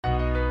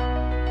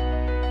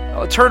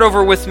Turn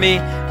over with me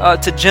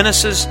to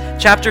Genesis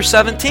chapter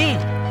 17.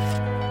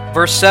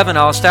 Verse 7,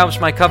 I'll establish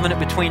my covenant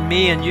between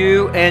me and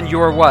you and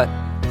your what?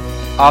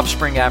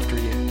 Offspring after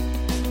you.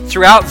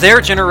 Throughout their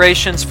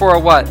generations for a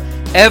what?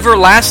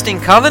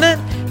 Everlasting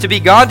covenant? To be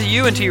God to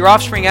you and to your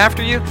offspring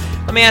after you?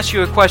 Let me ask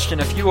you a question.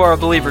 If you are a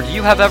believer, do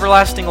you have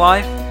everlasting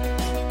life?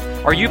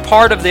 Are you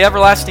part of the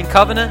everlasting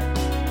covenant?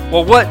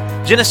 Well, what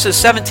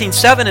Genesis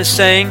 17:7 is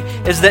saying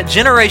is that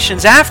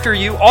generations after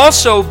you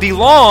also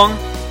belong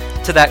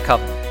to that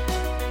covenant.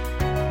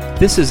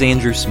 This is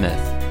Andrew Smith,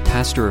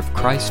 pastor of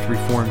Christ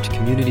Reformed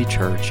Community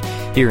Church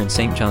here in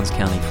St. Johns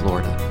County,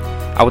 Florida.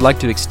 I would like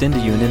to extend to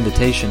you an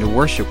invitation to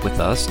worship with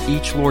us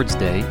each Lord's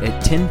Day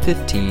at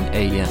 10:15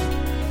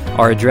 a.m.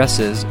 Our address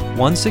is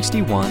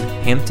 161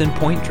 Hampton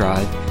Point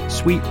Drive,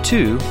 Suite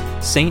 2,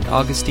 St.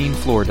 Augustine,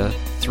 Florida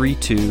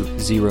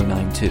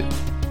 32092.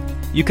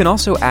 You can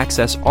also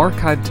access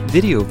archived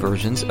video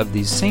versions of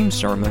these same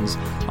sermons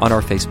on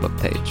our Facebook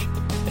page.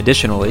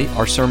 Additionally,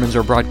 our sermons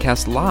are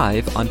broadcast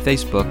live on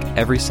Facebook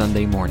every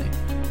Sunday morning.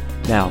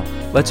 Now,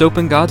 let's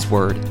open God's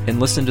Word and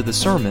listen to the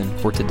sermon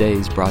for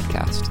today's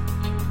broadcast.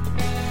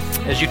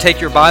 As you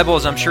take your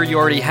Bibles, I'm sure you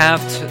already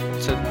have,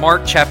 to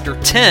Mark chapter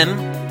 10.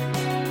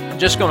 I'm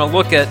just going to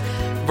look at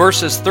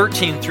verses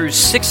 13 through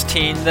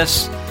 16.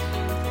 This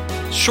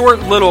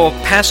short little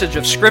passage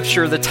of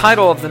Scripture, the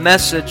title of the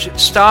message,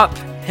 Stop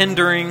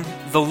Hindering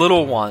the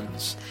Little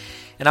Ones.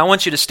 And I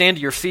want you to stand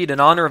to your feet in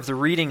honor of the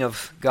reading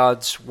of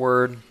God's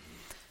Word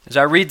as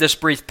I read this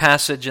brief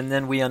passage and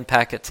then we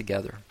unpack it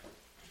together.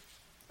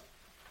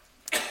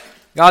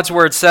 God's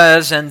Word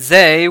says, "And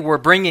they were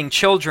bringing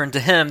children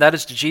to him," that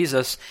is to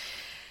Jesus,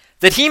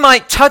 "that he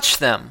might touch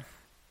them.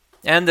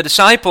 And the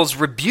disciples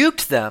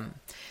rebuked them.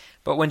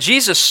 But when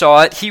Jesus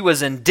saw it, he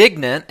was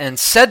indignant and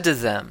said to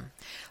them,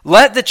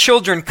 'Let the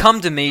children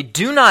come to me,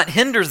 do not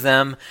hinder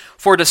them,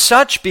 for to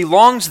such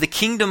belongs the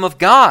kingdom of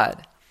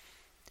God.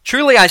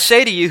 Truly I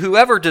say to you,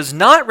 whoever does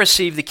not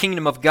receive the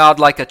kingdom of God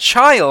like a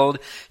child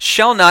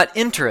shall not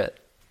enter it.'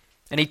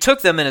 And he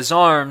took them in his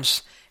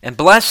arms and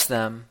blessed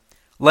them,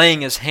 laying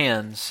his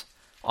hands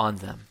on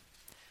them."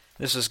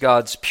 This is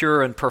God's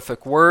pure and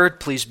perfect word.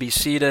 Please be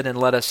seated and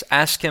let us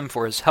ask him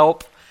for his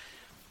help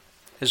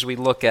as we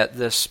look at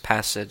this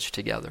passage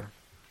together.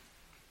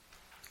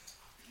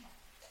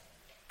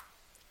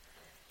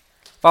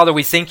 Father,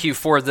 we thank you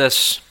for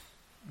this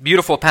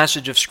beautiful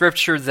passage of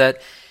Scripture that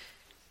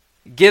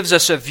gives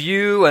us a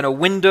view and a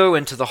window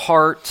into the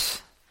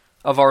heart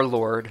of our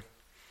Lord.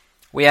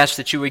 We ask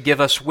that you would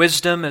give us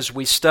wisdom as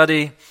we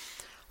study,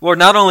 Lord,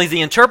 not only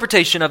the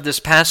interpretation of this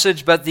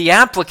passage, but the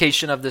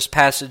application of this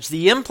passage,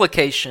 the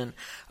implication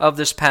of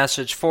this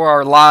passage for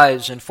our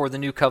lives and for the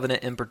new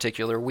covenant in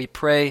particular. We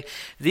pray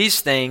these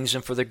things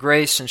and for the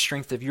grace and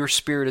strength of your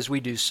Spirit as we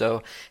do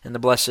so. In the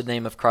blessed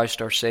name of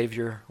Christ our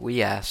Savior,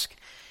 we ask.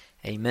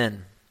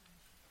 Amen.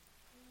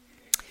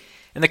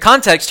 In the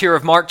context here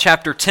of Mark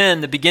chapter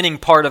 10, the beginning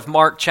part of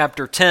Mark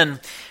chapter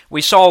 10,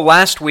 we saw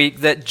last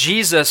week that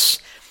Jesus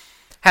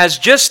has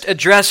just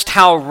addressed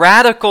how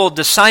radical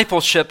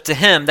discipleship to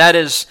him, that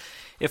is,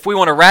 if we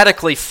want to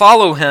radically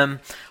follow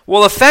him,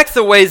 will affect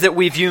the way that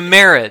we view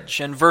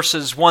marriage. In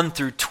verses 1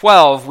 through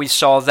 12, we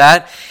saw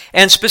that,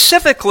 and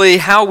specifically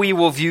how we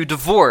will view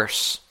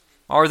divorce.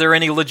 Are there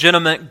any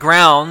legitimate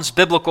grounds,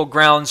 biblical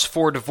grounds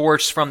for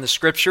divorce from the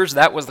Scriptures?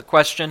 That was the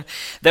question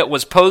that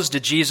was posed to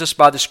Jesus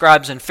by the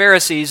scribes and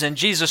Pharisees, and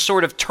Jesus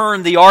sort of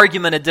turned the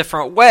argument a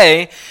different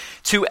way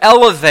to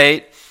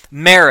elevate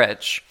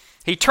marriage.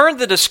 He turned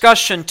the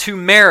discussion to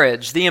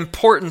marriage, the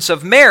importance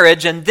of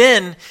marriage, and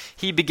then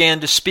he began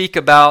to speak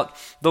about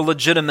the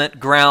legitimate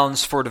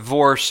grounds for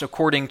divorce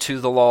according to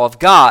the law of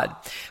God.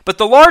 But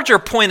the larger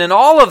point in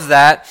all of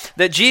that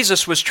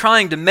Jesus was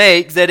trying to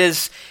make, that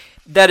is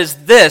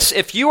this: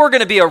 if you are going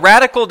to be a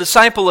radical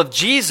disciple of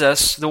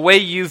Jesus, the way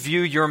you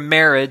view your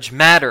marriage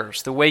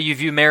matters. The way you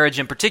view marriage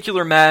in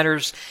particular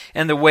matters,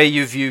 and the way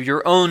you view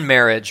your own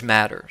marriage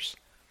matters.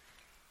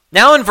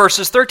 Now in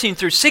verses 13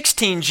 through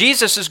 16,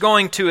 Jesus is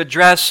going to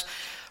address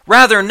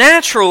rather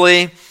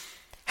naturally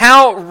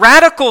how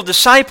radical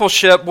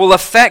discipleship will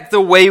affect the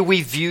way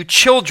we view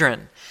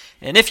children.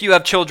 And if you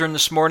have children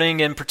this morning,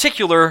 in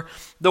particular,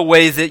 the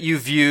way that you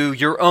view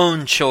your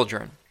own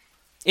children.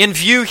 In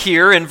view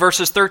here in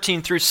verses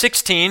 13 through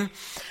 16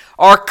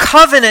 are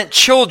covenant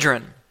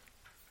children.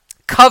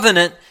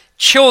 Covenant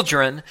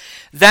children,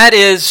 that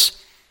is,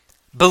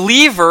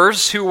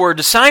 believers who were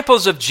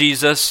disciples of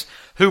Jesus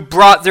who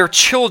brought their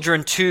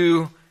children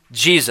to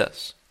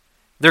Jesus.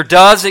 There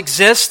does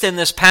exist in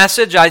this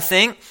passage, I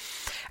think,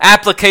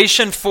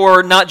 application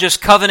for not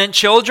just covenant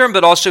children,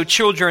 but also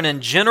children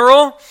in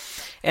general,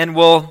 and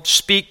we'll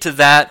speak to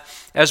that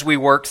as we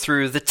work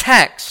through the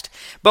text.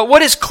 But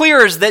what is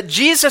clear is that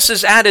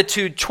Jesus'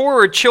 attitude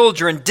toward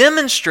children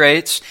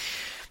demonstrates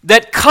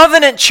that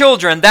covenant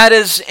children, that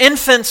is,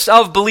 infants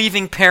of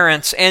believing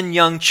parents and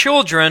young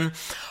children,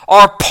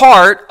 are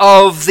part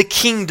of the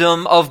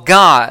kingdom of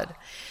God.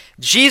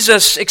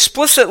 Jesus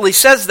explicitly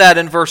says that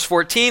in verse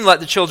 14, "Let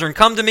the children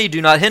come to me,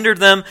 do not hinder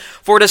them,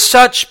 for to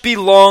such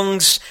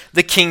belongs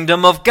the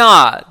kingdom of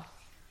God."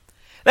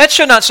 That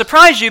should not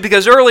surprise you,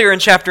 because earlier in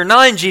chapter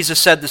 9, Jesus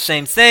said the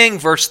same thing.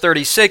 Verse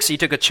 36, he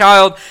took a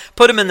child,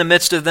 put him in the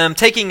midst of them,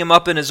 taking him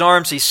up in his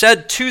arms, he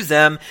said to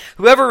them,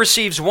 "Whoever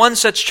receives one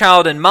such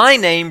child in my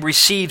name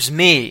receives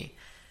me.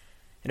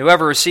 And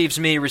whoever receives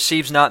me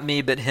receives not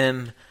me, but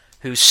him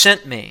who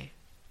sent me."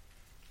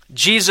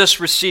 Jesus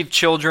received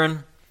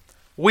children.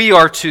 We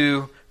are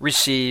to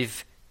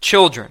receive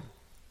children.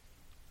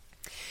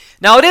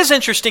 Now, it is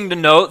interesting to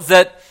note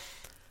that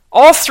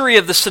all three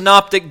of the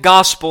synoptic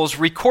Gospels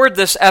record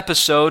this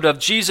episode of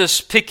Jesus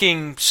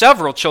picking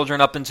several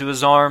children up into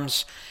his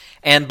arms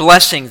and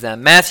blessing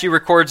them. Matthew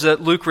records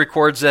it, Luke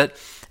records it,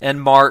 and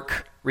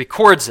Mark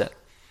records it.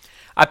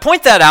 I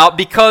point that out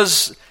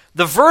because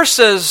the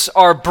verses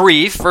are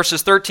brief,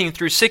 verses 13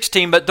 through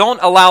 16, but don't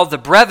allow the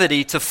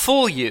brevity to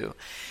fool you.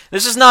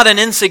 This is not an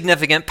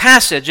insignificant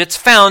passage. It's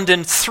found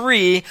in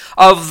three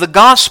of the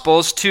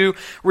Gospels to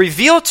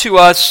reveal to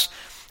us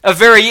a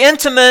very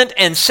intimate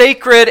and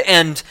sacred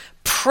and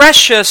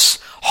precious,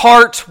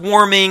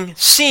 heart-warming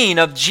scene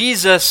of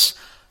Jesus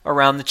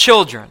around the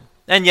children.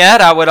 And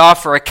yet, I would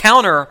offer a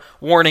counter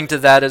warning to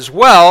that as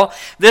well.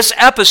 This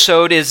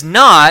episode is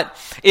not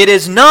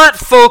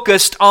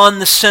focused on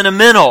the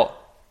sentimental.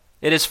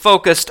 It is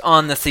focused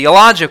on the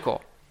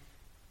theological.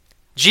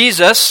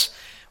 Jesus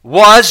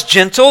was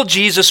gentle.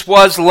 Jesus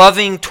was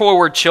loving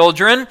toward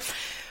children.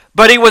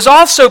 But he was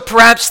also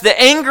perhaps the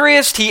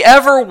angriest he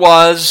ever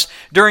was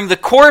during the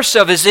course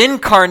of his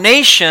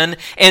incarnation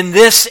in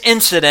this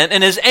incident.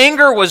 And his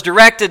anger was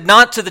directed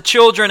not to the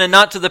children and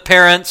not to the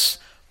parents,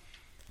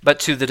 but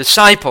to the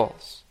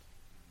disciples.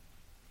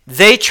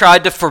 They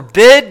tried to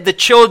forbid the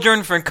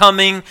children from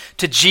coming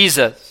to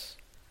Jesus.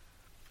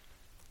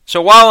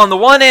 So while on the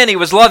one hand he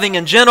was loving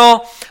and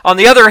gentle, on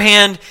the other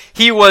hand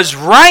he was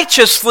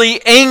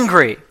righteously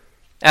angry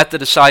at the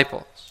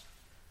disciples.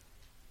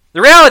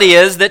 The reality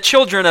is that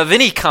children of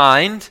any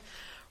kind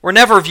were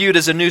never viewed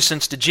as a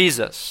nuisance to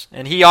Jesus.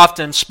 And he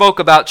often spoke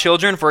about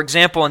children. For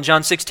example, in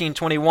John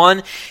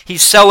 16:21, he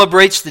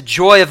celebrates the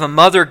joy of a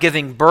mother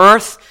giving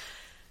birth,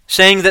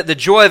 saying that the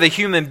joy of a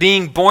human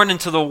being born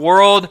into the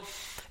world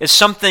is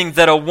something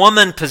that a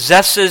woman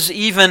possesses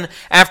even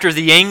after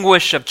the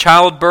anguish of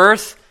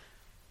childbirth.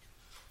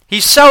 He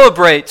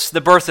celebrates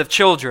the birth of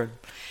children.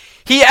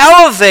 He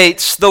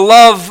elevates the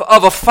love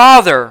of a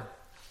father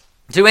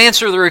to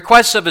answer the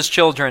requests of his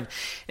children.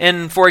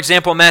 In, for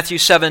example, Matthew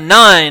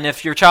 7:9,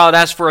 if your child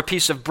asks for a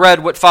piece of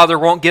bread, what father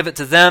won't give it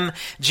to them?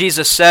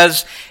 Jesus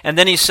says, and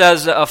then he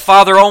says, a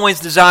father always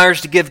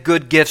desires to give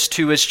good gifts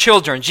to his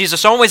children.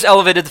 Jesus always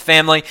elevated the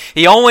family.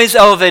 He always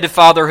elevated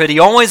fatherhood. He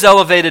always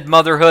elevated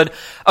motherhood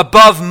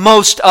above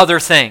most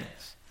other things.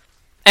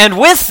 And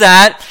with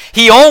that,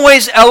 he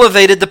always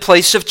elevated the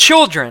place of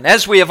children.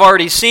 As we have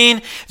already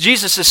seen,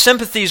 Jesus'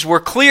 sympathies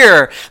were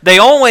clear. They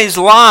always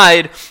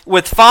lied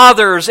with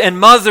fathers and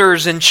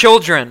mothers and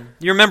children.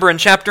 You remember in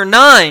chapter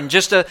 9,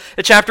 just a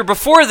chapter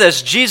before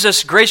this,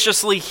 Jesus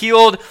graciously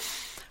healed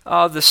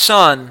the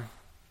son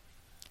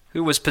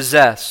who was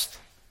possessed.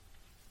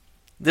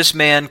 This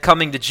man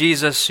coming to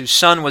Jesus, whose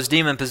son was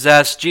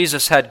demon-possessed,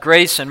 Jesus had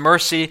grace and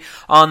mercy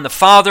on the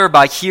father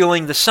by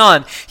healing the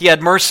son. He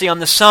had mercy on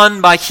the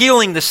son by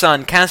healing the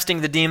son,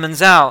 casting the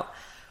demons out.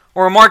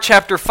 Or in Mark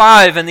chapter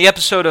 5, in the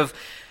episode of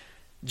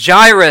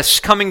Jairus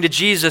coming to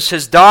Jesus,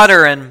 his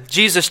daughter, and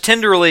Jesus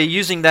tenderly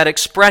using that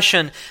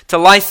expression,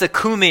 Talitha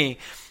Kumi,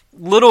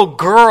 little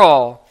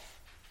girl,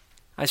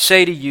 I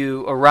say to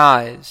you,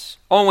 arise.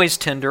 Always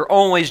tender,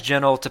 always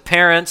gentle to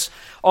parents,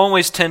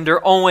 always tender,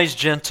 always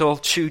gentle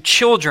to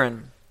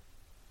children.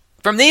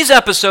 From these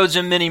episodes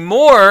and many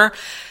more,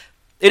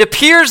 it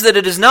appears that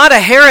it is not a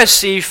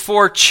heresy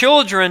for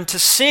children to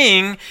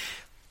sing,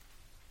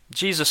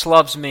 Jesus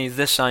loves me,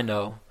 this I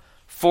know,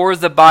 for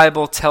the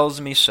Bible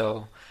tells me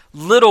so.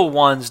 Little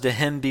ones to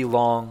him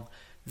belong,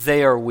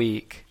 they are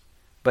weak,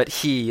 but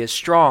he is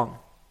strong.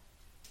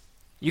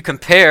 You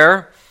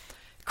compare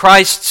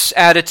Christ's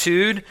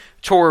attitude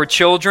toward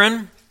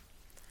children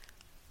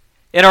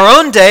in our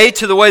own day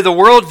to the way the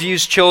world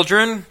views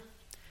children,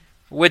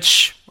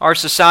 which our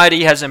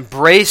society has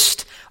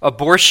embraced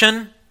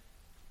abortion.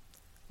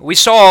 We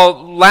saw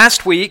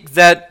last week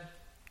that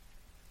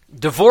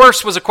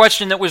divorce was a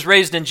question that was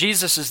raised in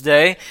Jesus'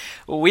 day.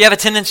 We have a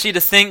tendency to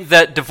think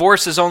that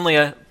divorce is only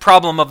a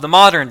problem of the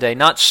modern day.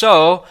 Not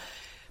so.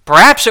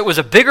 Perhaps it was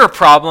a bigger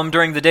problem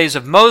during the days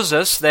of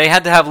Moses. They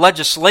had to have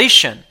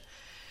legislation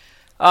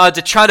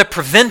to try to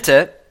prevent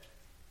it.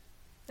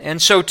 And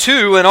so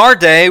too, in our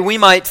day, we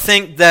might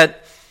think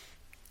that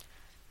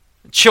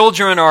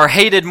children are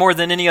hated more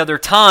than any other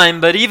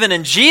time, but even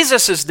in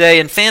Jesus' day,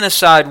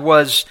 infanticide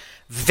was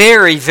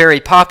very,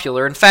 very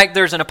popular. In fact,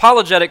 there's an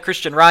apologetic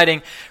Christian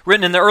writing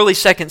written in the early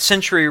 2nd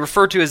century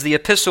referred to as the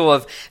Epistle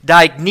of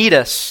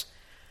Diognetus,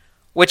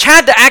 which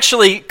had to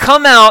actually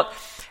come out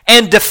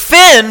and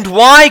defend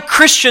why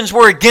Christians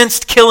were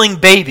against killing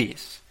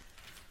babies.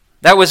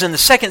 That was in the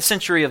 2nd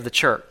century of the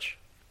church.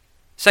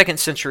 2nd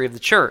century of the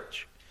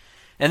church.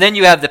 And then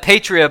you have the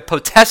Patria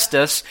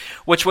Potestas,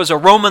 which was a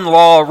Roman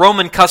law, a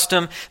Roman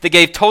custom that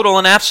gave total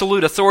and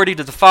absolute authority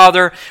to the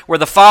father, where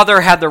the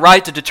father had the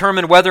right to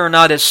determine whether or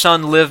not his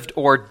son lived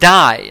or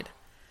died.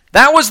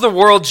 That was the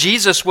world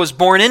Jesus was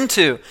born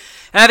into,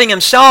 having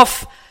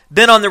himself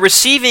been on the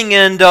receiving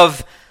end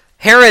of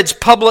Herod's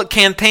public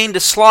campaign to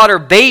slaughter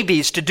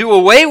babies, to do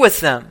away with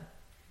them.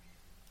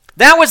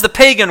 That was the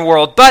pagan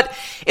world, but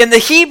in the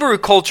Hebrew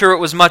culture it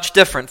was much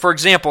different. For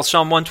example,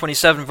 Psalm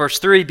 127 verse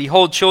 3,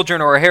 "Behold, children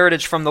are a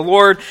heritage from the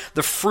Lord,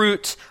 the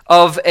fruit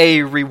of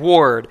a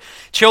reward."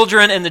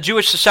 Children in the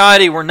Jewish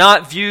society were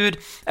not viewed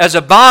as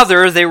a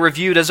bother, they were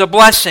viewed as a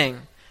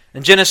blessing.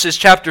 In Genesis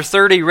chapter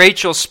 30,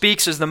 Rachel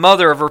speaks as the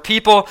mother of her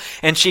people,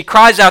 and she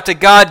cries out to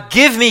God,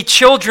 "Give me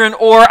children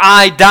or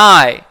I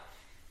die."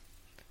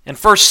 In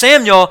 1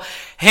 Samuel,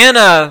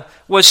 Hannah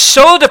was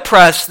so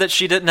depressed that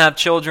she didn't have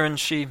children,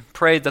 she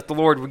prayed that the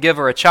Lord would give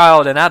her a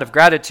child, and out of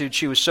gratitude,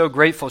 she was so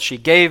grateful she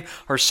gave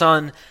her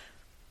son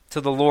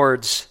to the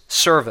Lord's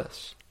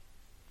service.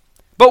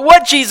 But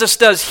what Jesus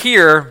does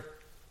here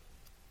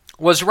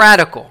was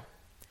radical.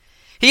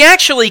 He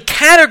actually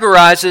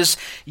categorizes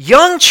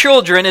young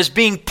children as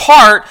being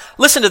part,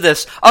 listen to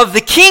this, of the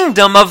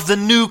kingdom of the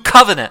new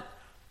covenant.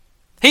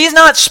 He's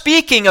not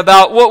speaking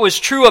about what was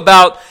true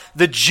about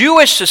the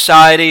Jewish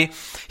society.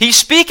 He's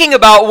speaking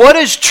about what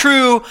is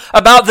true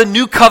about the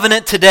new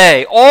covenant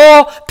today.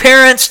 All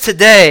parents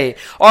today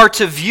are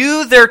to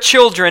view their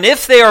children,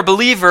 if they are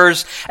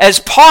believers, as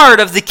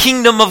part of the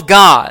kingdom of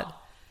God.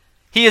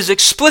 He is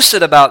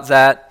explicit about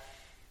that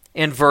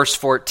in verse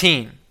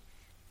 14.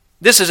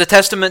 This is a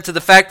testament to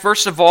the fact,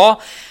 first of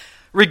all,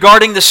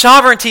 regarding the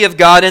sovereignty of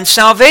God and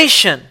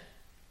salvation.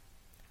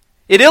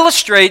 It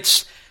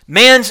illustrates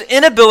man's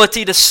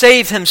inability to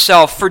save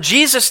himself. For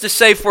Jesus to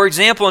say, for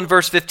example, in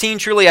verse 15,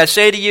 "Truly I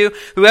say to you,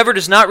 whoever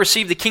does not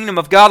receive the kingdom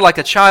of God like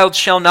a child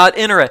shall not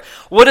enter it."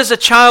 What does a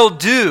child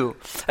do?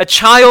 A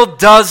child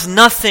does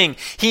nothing.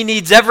 He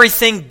needs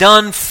everything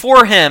done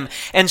for him.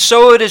 And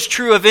so it is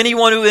true of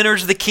anyone who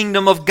enters the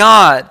kingdom of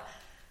God.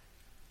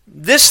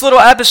 This little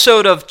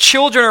episode of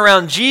children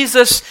around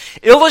Jesus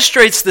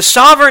illustrates the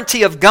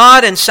sovereignty of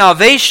God and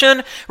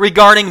salvation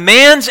regarding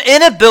man's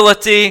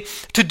inability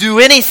to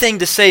do anything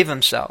to save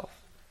himself.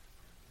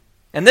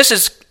 And this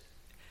is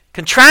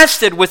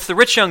contrasted with the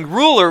rich young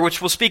ruler,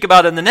 which we'll speak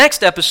about in the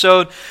next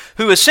episode,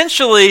 who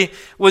essentially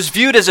was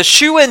viewed as a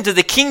shoo-in to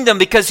the kingdom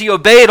because he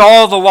obeyed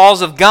all the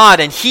laws of God,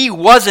 and he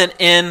wasn't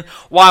in,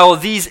 while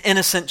these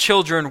innocent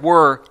children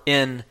were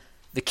in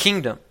the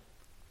kingdom.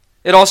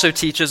 It also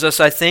teaches us,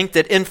 I think,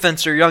 that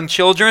infants or young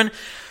children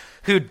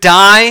who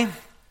die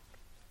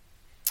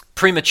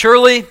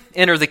prematurely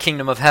enter the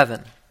kingdom of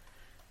heaven.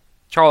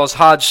 Charles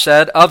Hodge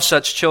said, "Of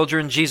such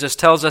children, Jesus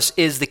tells us,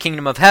 is the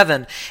kingdom of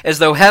heaven, as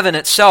though heaven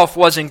itself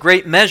was in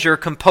great measure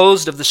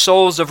composed of the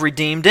souls of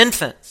redeemed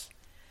infants."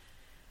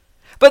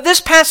 But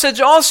this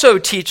passage also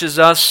teaches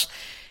us,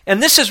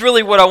 and this is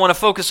really what I want to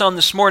focus on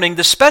this morning,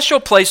 the special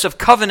place of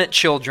covenant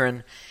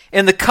children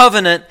in the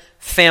covenant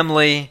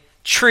family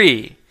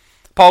tree.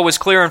 Paul was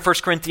clear in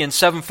 1 Corinthians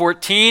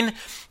 7:14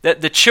 that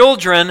the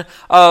children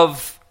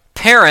of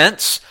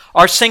parents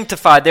are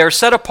sanctified. They are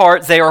set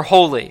apart. They are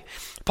holy.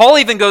 Paul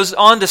even goes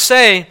on to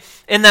say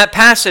in that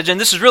passage, and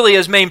this is really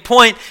his main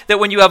point, that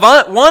when you have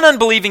one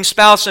unbelieving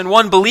spouse and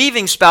one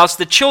believing spouse,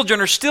 the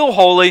children are still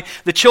holy.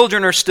 The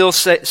children are still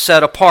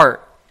set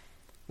apart.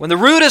 When the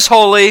root is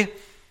holy,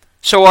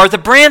 so are the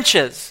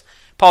branches,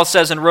 Paul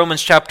says in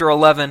Romans chapter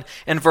 11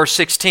 and verse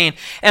 16.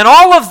 And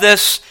all of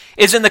this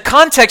is in the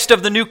context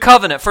of the new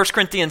covenant. 1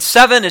 Corinthians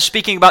 7 is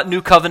speaking about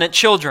new covenant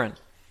children.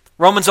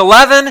 Romans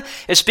 11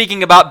 is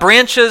speaking about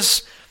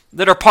branches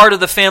that are part of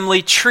the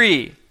family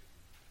tree.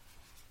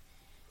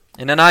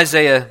 And in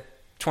Isaiah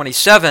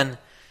 27,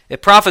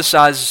 it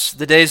prophesies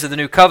the days of the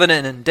new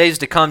covenant, and in days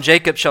to come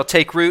Jacob shall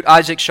take root,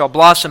 Isaac shall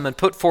blossom and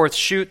put forth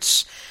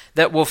shoots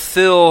that will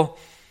fill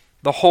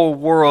the whole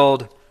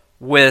world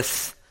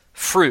with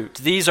fruit.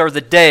 These are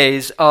the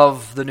days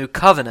of the new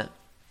covenant.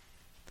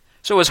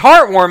 So as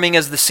heartwarming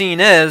as the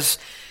scene is,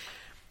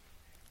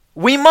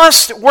 we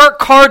must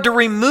work hard to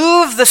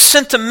remove the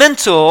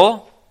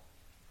sentimental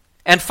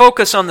and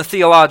focus on the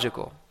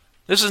theological.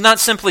 This is not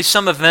simply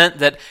some event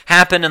that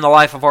happened in the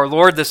life of our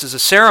Lord. This is a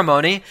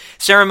ceremony.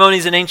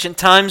 Ceremonies in ancient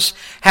times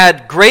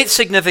had great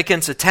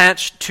significance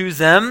attached to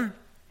them.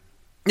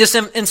 This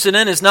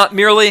incident is not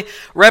merely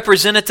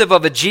representative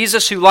of a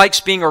Jesus who likes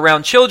being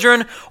around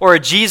children or a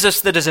Jesus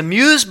that is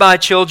amused by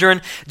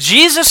children.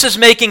 Jesus is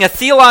making a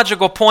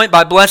theological point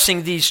by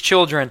blessing these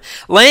children,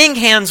 laying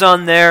hands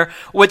on them,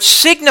 which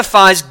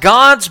signifies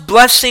God's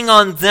blessing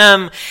on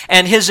them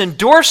and his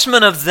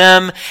endorsement of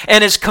them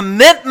and his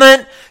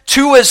commitment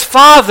to his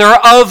Father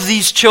of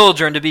these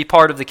children to be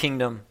part of the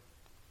kingdom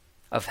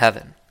of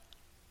heaven.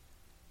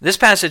 This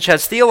passage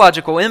has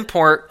theological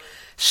import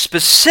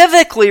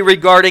specifically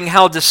regarding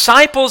how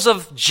disciples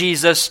of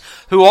Jesus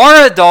who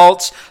are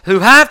adults, who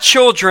have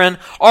children,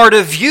 are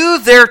to view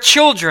their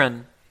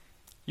children.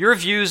 Your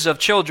views of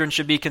children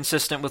should be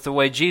consistent with the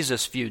way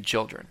Jesus viewed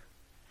children.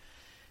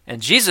 And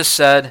Jesus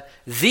said,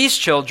 these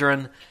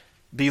children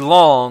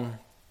belong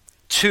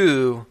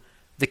to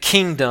the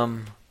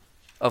kingdom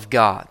of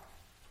God.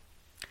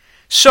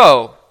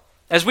 So,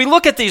 as we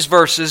look at these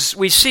verses,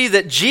 we see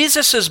that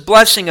Jesus'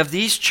 blessing of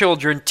these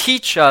children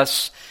teach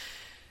us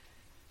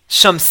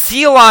some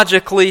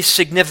theologically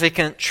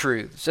significant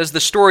truths. As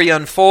the story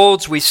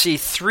unfolds, we see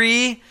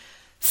three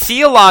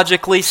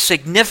theologically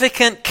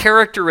significant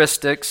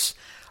characteristics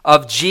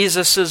of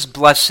Jesus'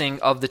 blessing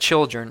of the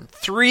children.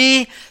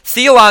 Three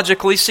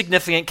theologically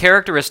significant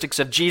characteristics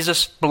of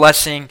Jesus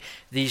blessing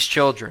these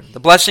children. The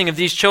blessing of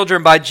these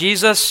children by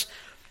Jesus,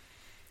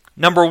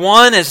 number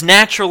one, is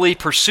naturally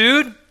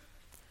pursued.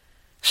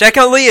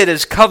 Secondly, it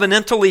is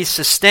covenantally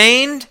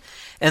sustained.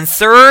 And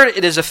third,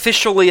 it is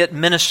officially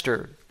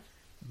administered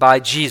by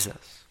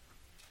Jesus.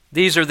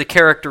 These are the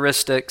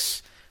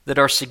characteristics that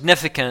are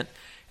significant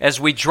as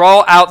we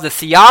draw out the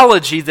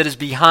theology that is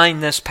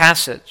behind this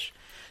passage.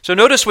 So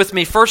notice with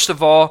me, first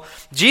of all,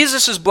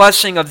 Jesus'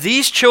 blessing of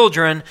these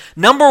children,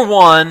 number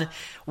one,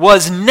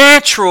 was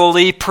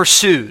naturally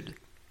pursued.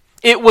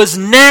 It was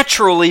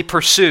naturally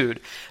pursued.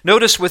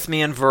 Notice with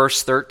me in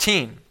verse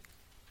 13.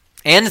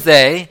 And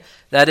they,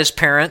 that is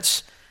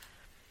parents,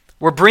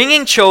 were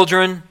bringing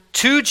children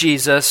to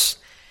Jesus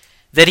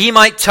that he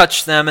might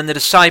touch them, and the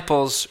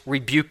disciples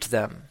rebuked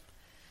them.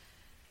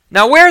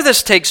 Now, where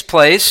this takes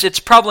place, it's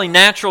probably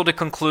natural to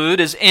conclude,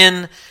 is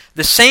in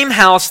the same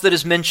house that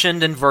is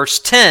mentioned in verse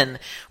 10.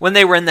 When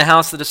they were in the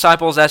house, the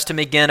disciples asked him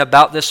again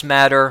about this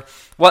matter.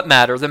 What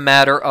matter? The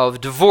matter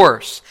of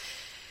divorce.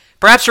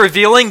 Perhaps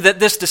revealing that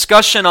this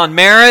discussion on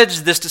marriage,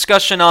 this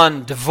discussion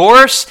on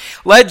divorce,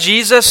 led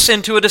Jesus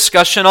into a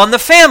discussion on the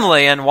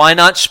family. And why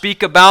not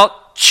speak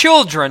about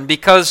children?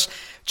 Because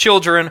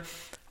children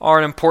are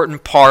an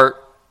important part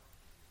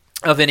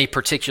of any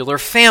particular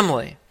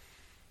family.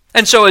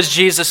 And so as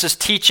Jesus is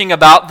teaching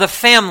about the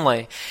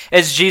family,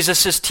 as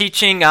Jesus is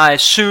teaching, I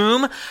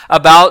assume,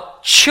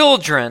 about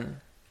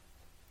children,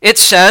 it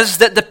says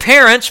that the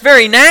parents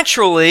very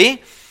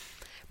naturally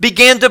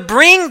began to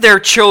bring their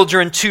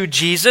children to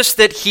Jesus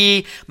that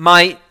he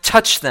might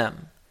touch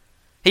them.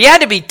 He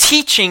had to be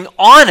teaching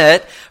on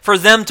it for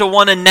them to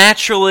want to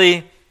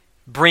naturally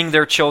bring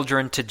their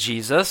children to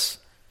Jesus.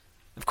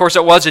 Of course,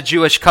 it was a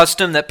Jewish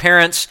custom that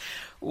parents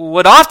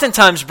would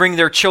oftentimes bring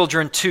their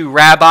children to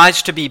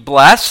rabbis to be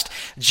blessed.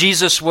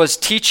 Jesus was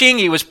teaching.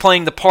 He was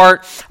playing the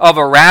part of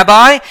a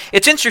rabbi.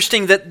 It's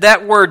interesting that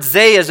that word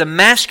they is a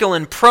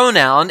masculine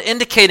pronoun,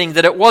 indicating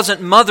that it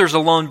wasn't mothers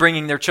alone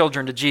bringing their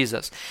children to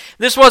Jesus.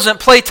 This wasn't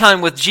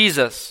playtime with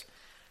Jesus.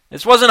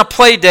 This wasn't a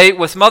play date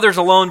with mothers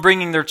alone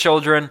bringing their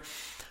children.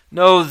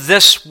 No,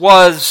 this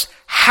was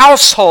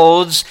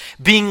households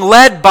being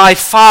led by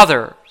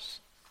fathers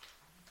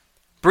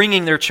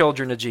bringing their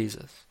children to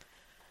Jesus.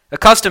 A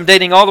custom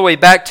dating all the way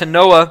back to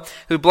Noah,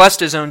 who blessed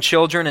his own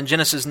children in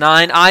Genesis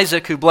 9,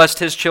 Isaac, who blessed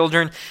his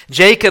children,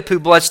 Jacob, who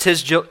blessed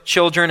his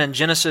children in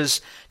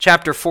Genesis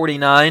chapter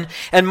 49.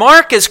 And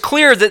Mark is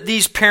clear that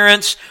these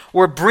parents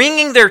were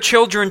bringing their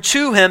children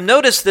to him,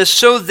 notice this,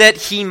 so that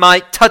he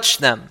might touch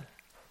them,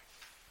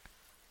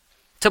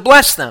 to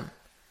bless them.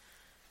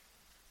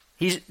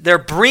 They're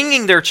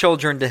bringing their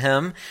children to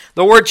him.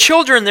 The word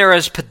children there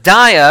is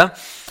paideia,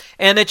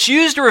 and it's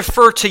used to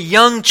refer to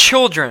young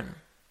children.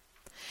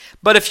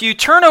 But if you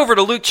turn over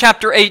to Luke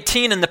chapter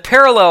 18 in the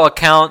parallel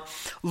account,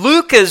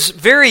 Luke is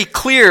very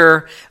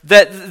clear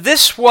that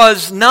this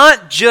was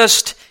not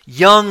just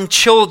young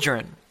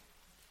children.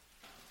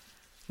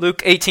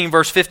 Luke 18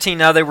 verse 15,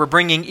 now they were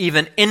bringing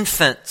even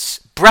infants,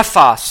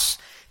 brephos,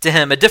 to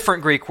him, a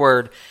different Greek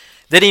word,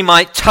 that he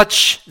might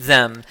touch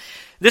them.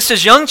 This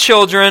is young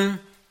children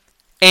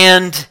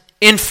and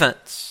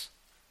infants.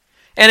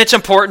 And it's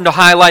important to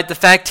highlight the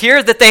fact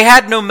here that they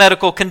had no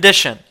medical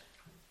condition.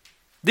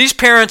 These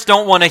parents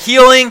don't want a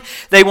healing,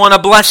 they want a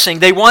blessing.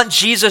 They want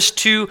Jesus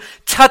to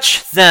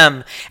touch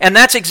them. And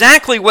that's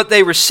exactly what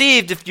they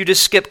received. If you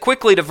just skip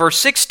quickly to verse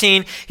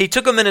 16, he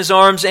took them in his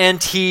arms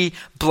and he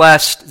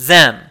blessed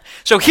them.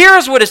 So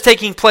here's what is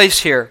taking place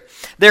here.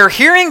 They're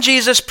hearing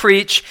Jesus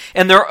preach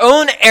in their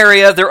own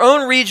area, their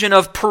own region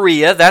of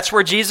Perea. That's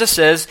where Jesus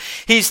is.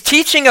 He's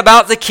teaching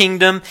about the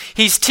kingdom.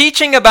 He's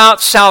teaching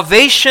about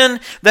salvation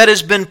that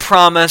has been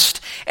promised.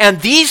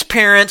 And these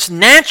parents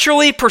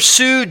naturally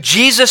pursue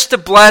Jesus to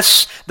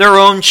bless their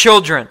own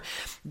children.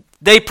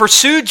 They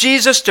pursued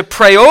Jesus to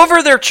pray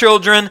over their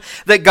children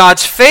that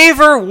God's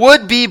favor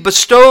would be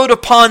bestowed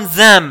upon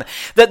them,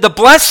 that the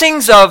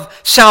blessings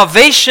of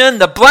salvation,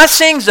 the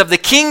blessings of the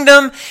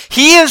kingdom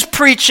he is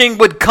preaching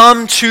would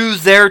come to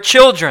their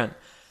children.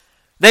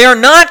 They are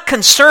not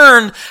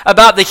concerned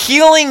about the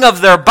healing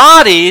of their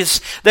bodies,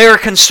 they are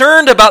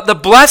concerned about the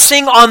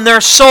blessing on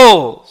their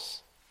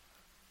souls.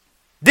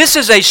 This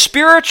is a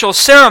spiritual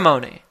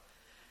ceremony.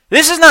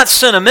 This is not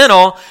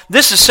sentimental,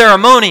 this is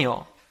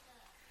ceremonial.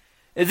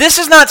 This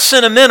is not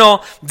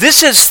sentimental,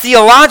 this is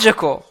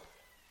theological.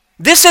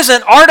 This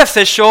isn't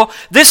artificial,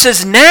 this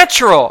is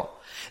natural.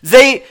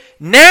 They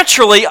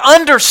naturally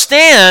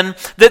understand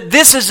that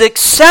this is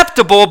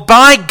acceptable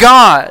by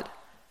God.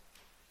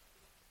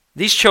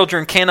 These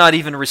children cannot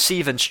even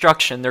receive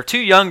instruction. They're too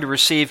young to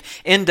receive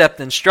in-depth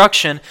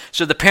instruction,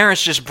 so the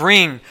parents just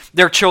bring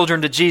their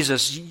children to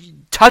Jesus.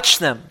 Touch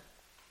them.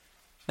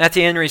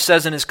 Matthew Henry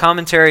says in his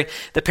commentary,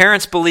 the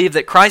parents believe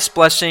that Christ's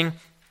blessing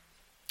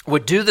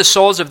would do the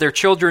souls of their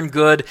children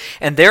good,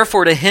 and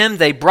therefore to him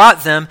they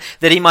brought them,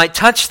 that he might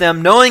touch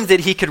them, knowing that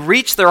he could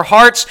reach their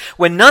hearts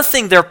when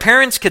nothing their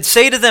parents could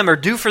say to them or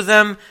do for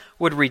them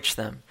would reach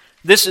them.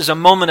 This is a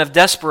moment of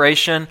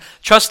desperation,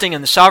 trusting in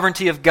the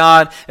sovereignty of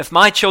God. If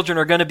my children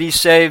are going to be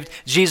saved,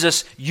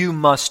 Jesus, you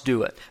must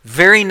do it.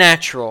 Very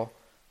natural,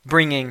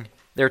 bringing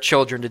their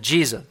children to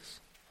Jesus.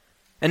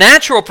 A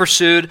natural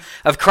pursuit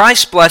of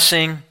Christ's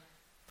blessing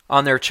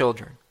on their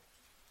children.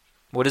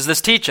 What does this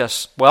teach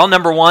us? Well,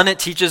 number one, it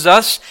teaches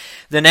us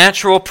the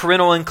natural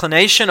parental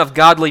inclination of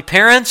godly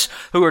parents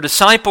who are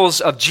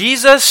disciples of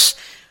Jesus,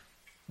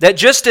 that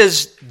just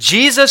as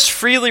Jesus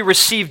freely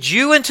received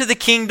you into the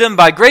kingdom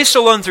by grace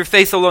alone, through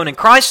faith alone, in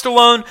Christ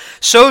alone,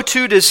 so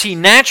too does he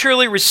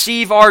naturally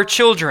receive our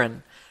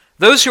children,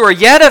 those who are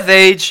yet of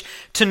age,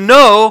 to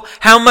know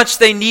how much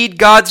they need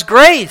God's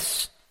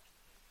grace.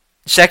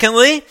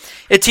 Secondly,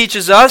 it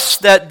teaches us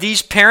that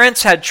these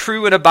parents had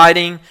true and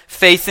abiding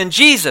faith in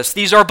Jesus.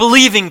 These are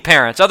believing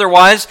parents.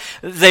 Otherwise,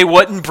 they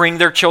wouldn't bring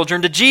their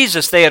children to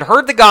Jesus. They had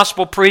heard the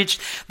gospel preached.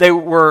 They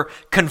were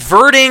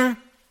converting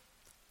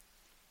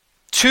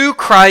to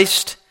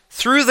Christ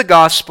through the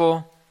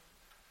gospel.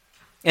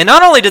 And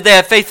not only did they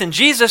have faith in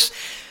Jesus,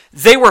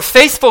 they were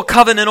faithful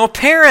covenantal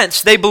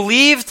parents. They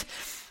believed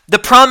the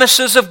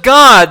promises of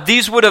God.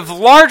 These would have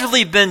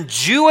largely been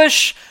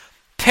Jewish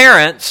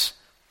parents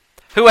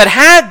who had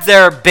had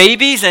their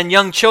babies and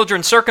young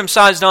children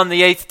circumcised on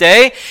the 8th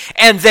day,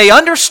 and they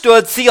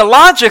understood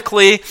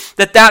theologically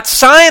that that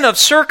sign of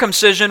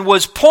circumcision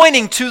was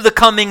pointing to the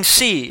coming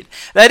seed.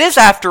 That is,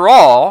 after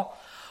all,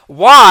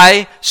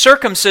 why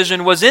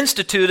circumcision was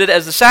instituted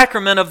as the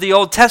sacrament of the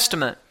Old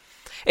Testament.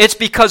 It's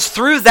because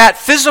through that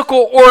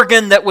physical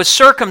organ that was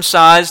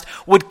circumcised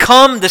would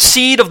come the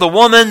seed of the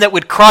woman that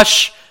would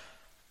crush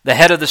the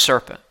head of the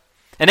serpent.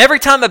 And every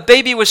time a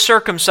baby was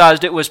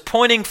circumcised, it was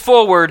pointing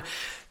forward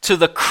to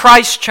the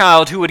Christ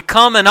child who would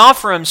come and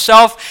offer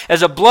himself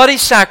as a bloody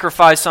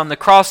sacrifice on the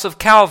cross of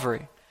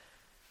Calvary.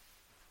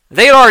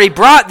 They had already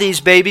brought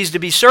these babies to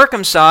be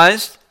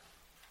circumcised.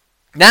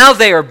 Now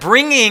they are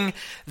bringing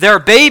their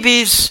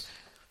babies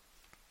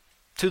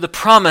to the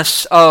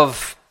promise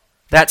of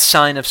that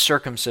sign of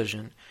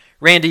circumcision.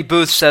 Randy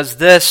Booth says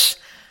this,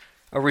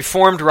 a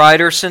Reformed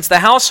writer, since the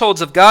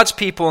households of God's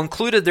people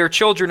included their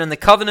children in the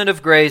covenant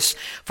of grace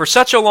for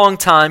such a long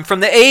time, from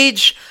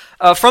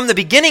the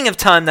beginning of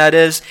time, that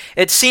is,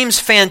 it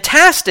seems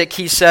fantastic,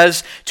 he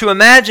says, to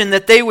imagine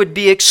that they would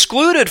be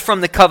excluded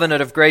from the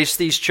covenant of grace,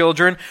 these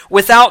children,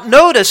 without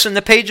notice in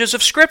the pages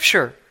of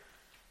Scripture.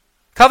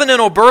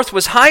 Covenantal birth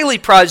was highly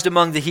prized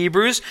among the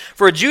Hebrews.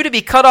 For a Jew to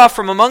be cut off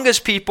from among his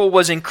people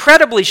was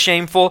incredibly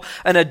shameful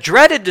and a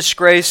dreaded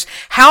disgrace.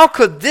 How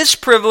could this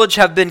privilege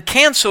have been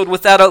canceled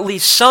without at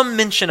least some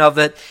mention of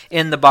it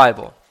in the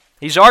Bible?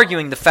 He's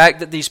arguing the fact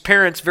that these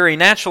parents very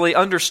naturally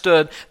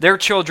understood their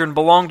children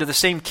belonged to the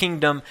same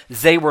kingdom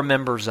they were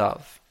members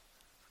of.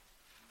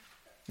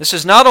 This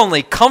is not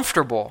only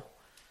comfortable,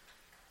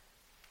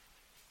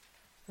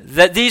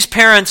 that these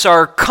parents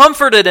are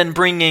comforted in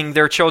bringing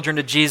their children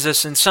to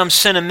Jesus in some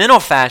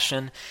sentimental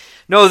fashion.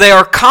 No, they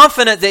are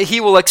confident that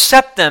he will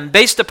accept them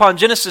based upon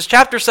Genesis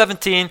chapter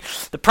 17,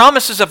 the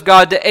promises of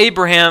God to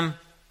Abraham,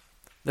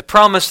 the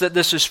promise that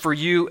this is for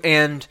you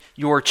and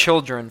your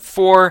children,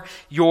 for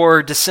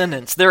your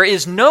descendants. There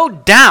is no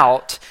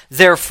doubt,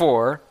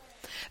 therefore,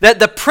 that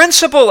the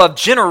principle of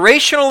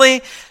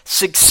generationally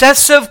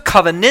successive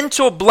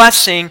covenantal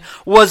blessing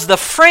was the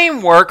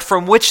framework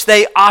from which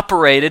they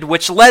operated,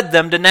 which led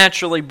them to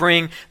naturally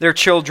bring their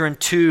children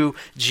to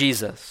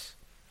Jesus.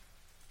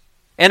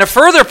 And a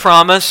further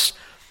promise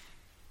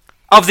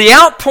of the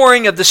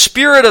outpouring of the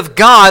Spirit of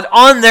God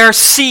on their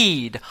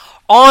seed,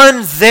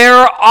 on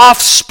their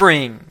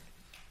offspring.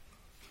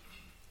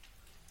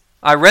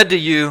 I read to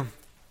you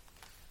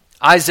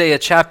Isaiah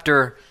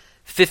chapter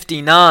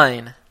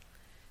 59.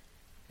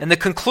 And the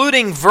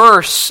concluding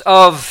verse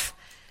of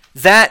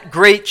that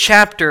great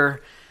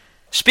chapter,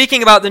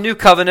 speaking about the new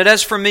covenant,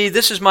 as for me,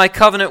 this is my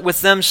covenant with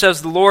them, says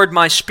the Lord,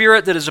 my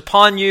spirit that is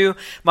upon you,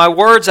 my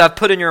words I've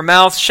put in your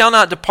mouth, shall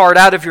not depart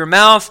out of your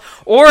mouth,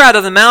 or out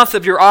of the mouth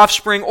of your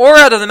offspring, or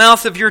out of the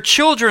mouth of your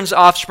children's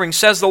offspring,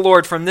 says the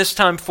Lord, from this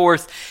time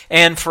forth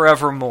and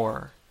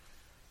forevermore.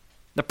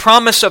 The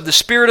promise of the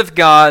Spirit of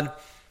God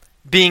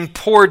being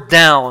poured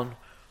down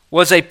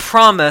was a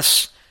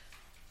promise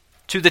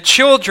to the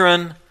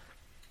children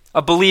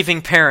of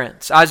believing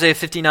parents. Isaiah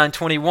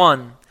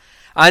 59:21.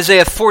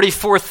 Isaiah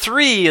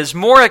 44:3 is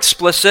more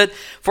explicit,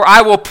 for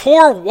I will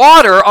pour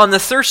water on the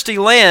thirsty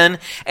land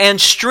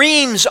and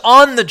streams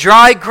on the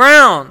dry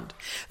ground.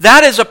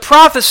 That is a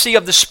prophecy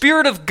of the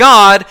Spirit of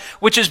God,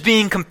 which is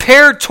being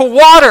compared to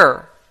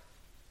water.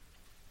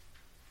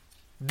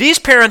 These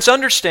parents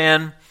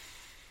understand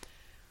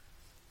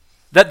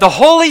that the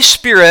Holy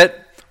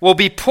Spirit will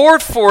be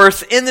poured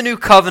forth in the new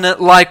covenant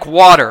like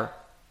water.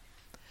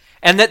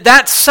 and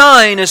that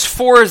sign is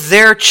for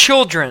their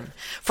children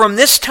from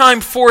this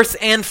time forth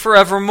and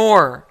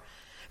forevermore.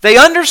 They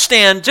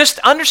understand, just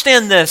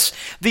understand this,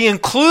 the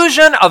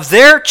inclusion of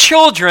their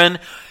children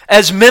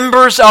as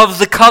members of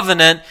the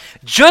covenant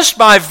just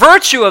by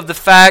virtue of the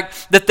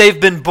fact that they've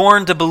been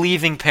born to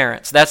believing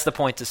parents. That's the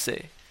point to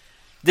see.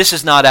 This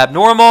is not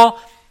abnormal.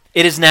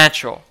 It is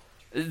natural.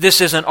 This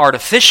isn't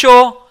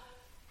artificial.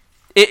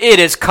 It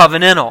is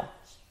covenantal.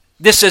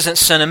 This isn't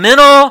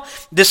sentimental.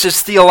 This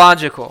is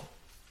theological.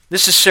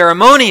 This is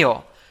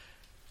ceremonial.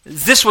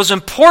 This was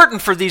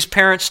important for these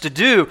parents to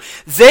do.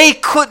 They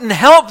couldn't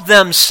help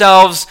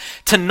themselves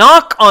to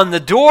knock on the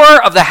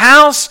door of the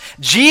house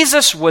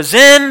Jesus was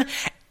in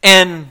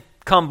and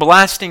come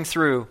blasting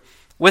through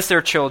with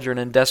their children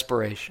in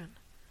desperation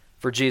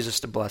for Jesus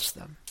to bless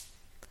them.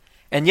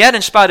 And yet,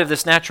 in spite of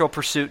this natural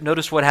pursuit,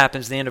 notice what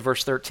happens at the end of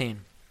verse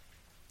 13.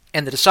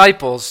 And the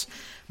disciples,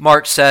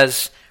 Mark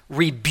says,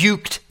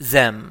 rebuked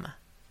them.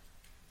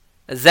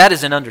 That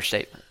is an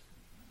understatement.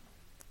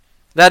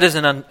 That is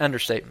an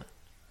understatement.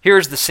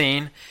 Here's the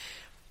scene.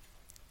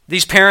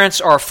 These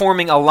parents are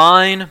forming a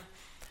line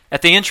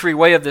at the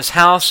entryway of this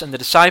house, and the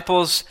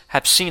disciples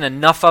have seen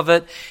enough of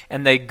it,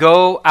 and they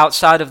go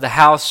outside of the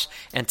house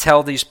and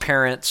tell these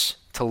parents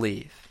to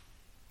leave.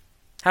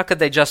 How could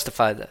they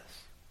justify this?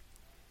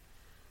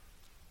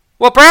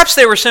 Well, perhaps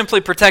they were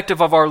simply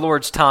protective of our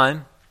Lord's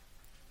time.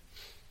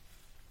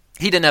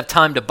 He didn't have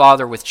time to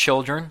bother with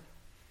children.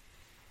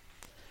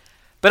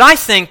 But I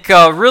think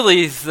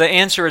really the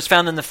answer is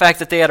found in the fact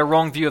that they had a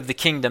wrong view of the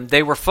kingdom.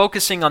 They were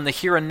focusing on the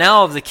here and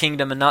now of the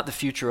kingdom and not the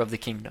future of the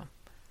kingdom.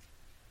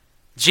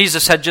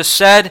 Jesus had just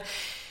said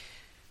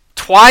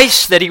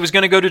twice that he was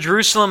going to go to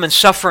Jerusalem and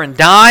suffer and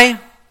die.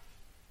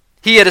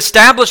 He had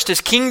established his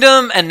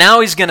kingdom and now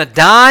he's going to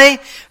die.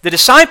 The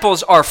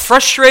disciples are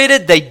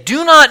frustrated. They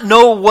do not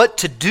know what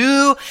to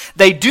do.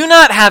 They do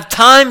not have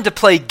time to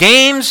play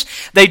games.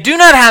 They do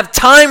not have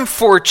time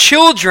for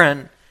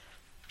children.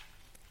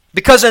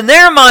 Because in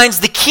their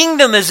minds, the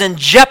kingdom is in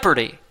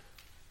jeopardy.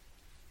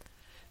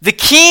 The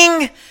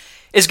king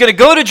is going to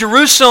go to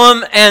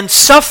Jerusalem and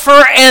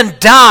suffer and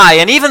die.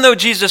 And even though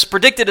Jesus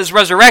predicted his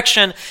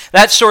resurrection,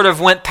 that sort of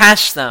went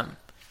past them.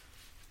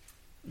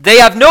 They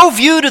have no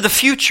view to the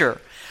future.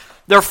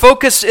 Their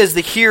focus is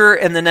the here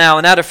and the now.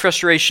 And out of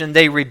frustration,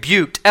 they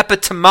rebuked,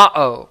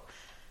 epitomao.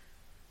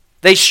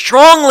 They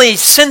strongly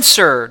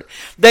censored.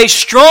 They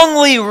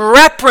strongly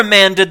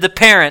reprimanded the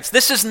parents.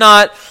 This is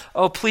not,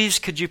 oh, please,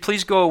 could you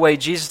please go away?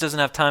 Jesus doesn't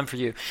have time for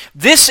you.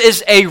 This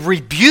is a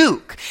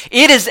rebuke.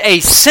 It is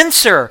a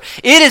censor.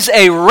 It is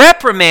a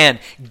reprimand.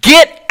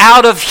 Get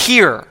out of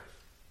here.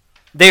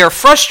 They are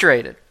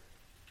frustrated.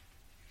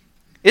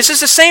 This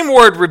is the same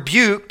word,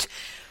 rebuked,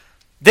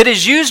 that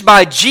is used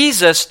by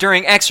Jesus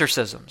during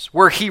exorcisms,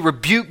 where he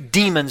rebuked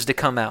demons to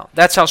come out.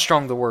 That's how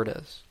strong the word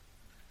is.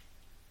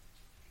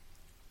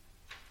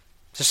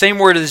 It's the same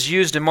word that is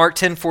used in Mark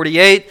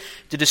 10:48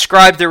 to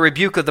describe the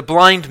rebuke of the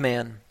blind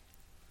man.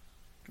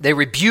 They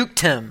rebuked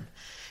him,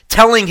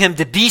 telling him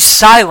to be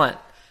silent.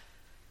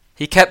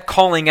 He kept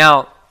calling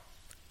out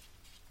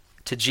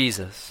to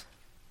Jesus.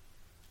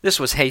 This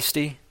was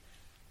hasty,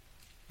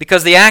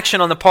 because the action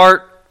on the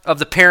part of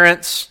the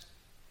parents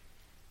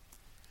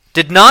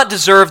did not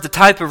deserve the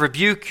type of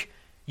rebuke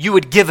you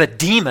would give a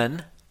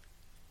demon.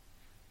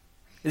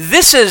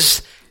 This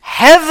is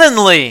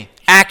heavenly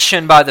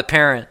action by the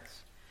parents.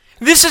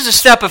 This is a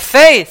step of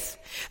faith.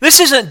 This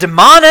isn't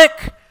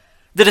demonic.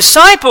 The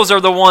disciples are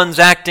the ones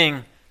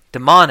acting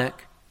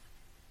demonic.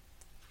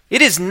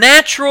 It is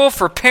natural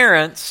for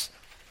parents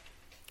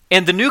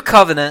in the new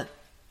covenant,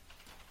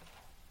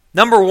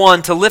 number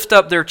one, to lift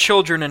up their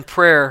children in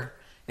prayer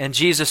in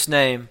Jesus'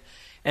 name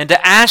and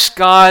to ask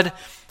God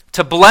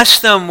to bless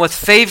them with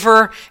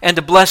favor and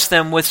to bless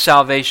them with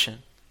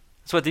salvation.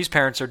 That's what these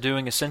parents are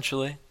doing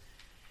essentially.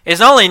 It's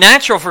not only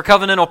natural for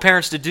covenantal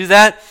parents to do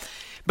that,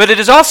 but it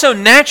is also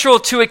natural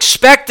to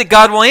expect that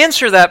God will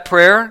answer that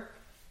prayer.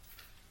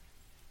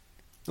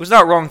 It was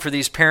not wrong for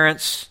these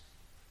parents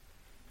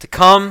to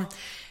come.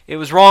 It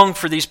was wrong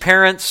for these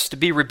parents to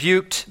be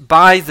rebuked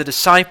by the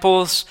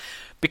disciples,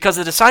 because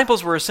the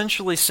disciples were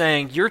essentially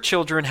saying, your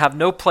children have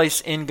no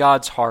place in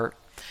God's heart.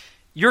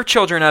 Your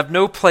children have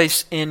no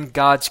place in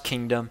God's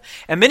kingdom.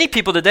 And many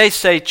people today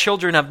say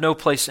children have no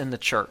place in the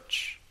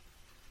church.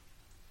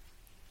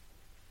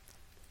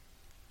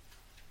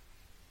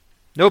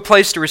 No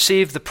place to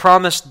receive the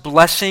promised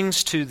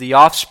blessings to the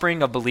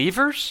offspring of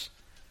believers.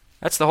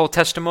 That's the whole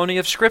testimony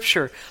of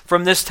Scripture,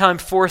 from this time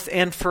forth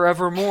and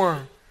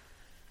forevermore.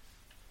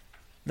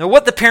 Now,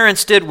 what the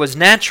parents did was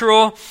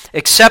natural,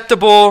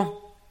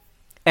 acceptable,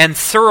 and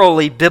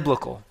thoroughly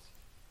biblical.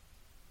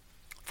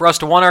 For us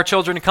to want our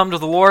children to come to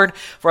the Lord,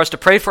 for us to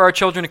pray for our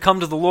children to come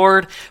to the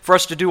Lord, for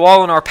us to do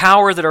all in our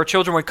power that our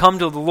children would come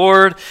to the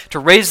Lord, to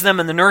raise them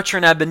in the nurture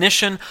and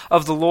admonition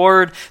of the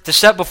Lord, to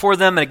set before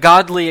them a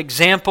godly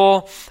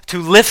example,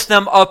 to lift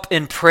them up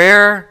in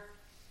prayer.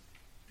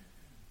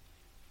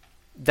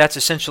 That's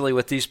essentially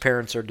what these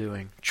parents are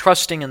doing,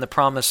 trusting in the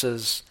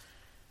promises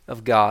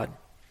of God.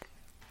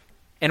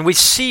 And we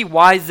see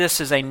why this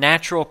is a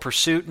natural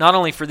pursuit, not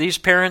only for these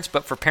parents,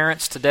 but for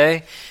parents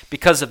today,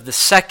 because of the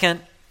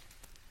second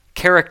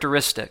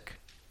characteristic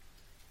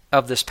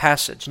of this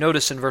passage.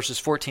 Notice in verses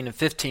 14 and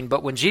 15,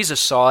 but when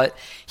Jesus saw it,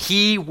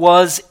 he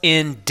was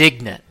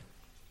indignant.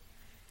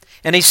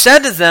 And he said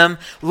to them,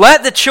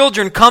 let the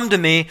children come to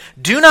me,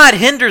 do not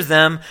hinder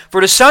them,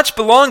 for to such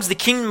belongs the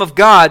kingdom of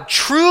God.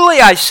 Truly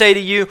I say to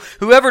you,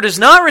 whoever does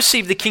not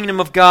receive the kingdom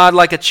of God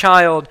like a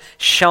child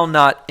shall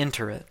not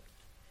enter it.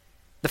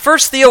 The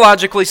first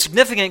theologically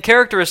significant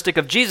characteristic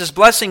of Jesus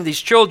blessing these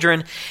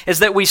children is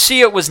that we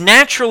see it was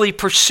naturally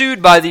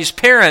pursued by these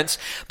parents.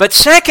 But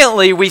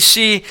secondly, we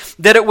see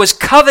that it was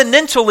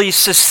covenantally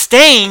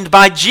sustained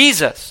by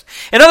Jesus.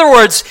 In other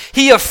words,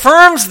 he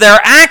affirms their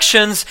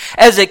actions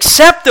as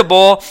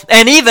acceptable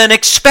and even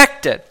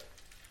expected.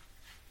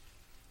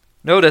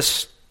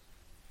 Notice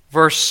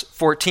verse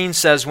 14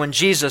 says, when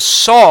Jesus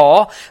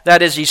saw,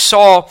 that is, he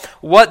saw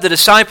what the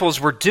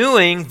disciples were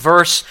doing,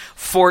 verse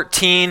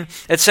 14,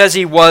 it says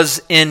he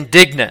was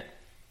indignant.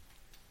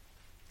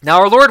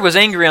 Now, our Lord was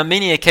angry on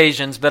many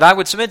occasions, but I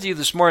would submit to you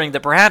this morning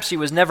that perhaps he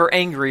was never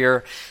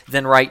angrier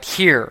than right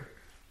here.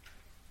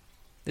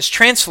 This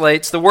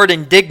translates, the word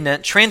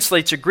indignant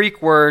translates a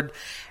Greek word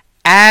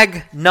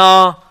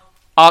agnokteo.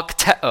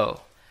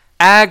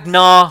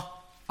 Agnokteo.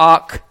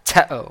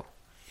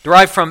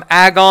 Derived from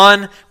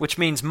agon, which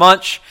means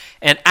much,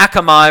 and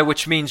akamai,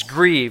 which means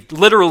grieved.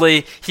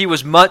 Literally, he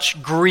was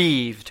much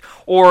grieved.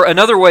 Or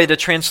another way to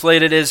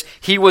translate it is,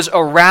 he was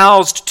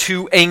aroused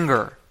to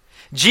anger.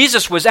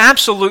 Jesus was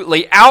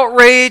absolutely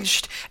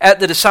outraged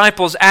at the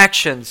disciples'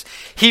 actions.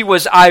 He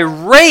was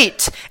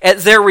irate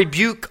at their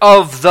rebuke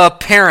of the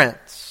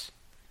parents.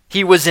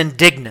 He was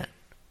indignant.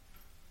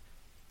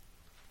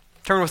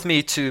 Turn with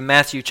me to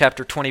Matthew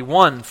chapter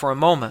 21 for a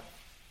moment.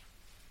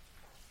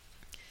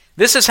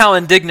 This is how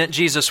indignant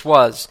Jesus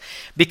was.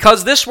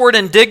 Because this word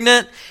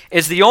indignant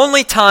is the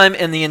only time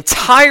in the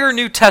entire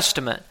New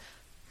Testament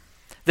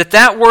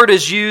that word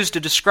is used to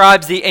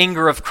describe the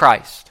anger of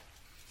Christ.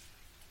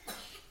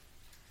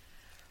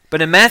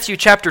 But in Matthew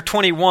chapter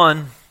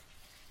 21,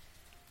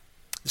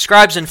 the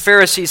scribes and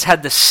Pharisees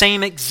had the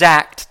same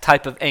exact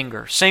type of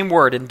anger. Same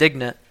word,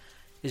 indignant,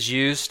 is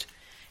used.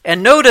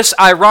 And notice,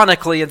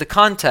 ironically, in the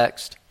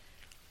context,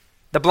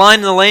 the blind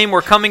and the lame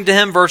were coming to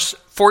him, verse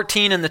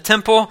 14, in the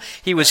temple.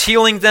 He was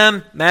healing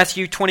them,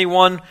 Matthew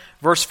 21,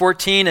 verse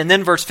 14. And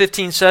then verse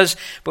 15 says,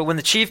 but when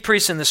the chief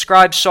priests and the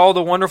scribes saw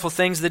the wonderful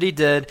things that he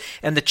did,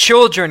 and the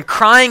children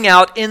crying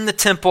out in the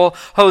temple,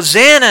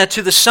 Hosanna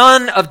to the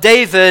Son of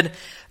David,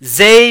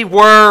 they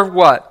were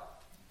what?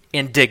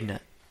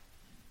 Indignant.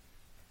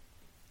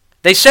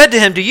 They said to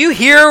him, do you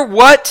hear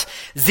what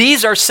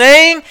these are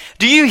saying?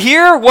 Do you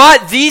hear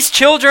what these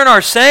children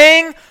are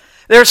saying?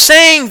 They're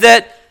saying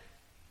that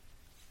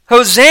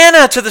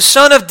Hosanna to the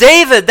Son of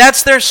David.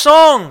 That's their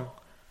song.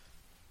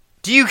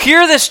 Do you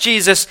hear this,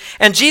 Jesus?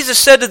 And Jesus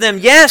said to them,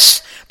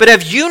 yes, but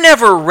have you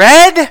never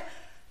read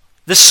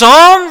the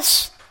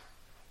Psalms?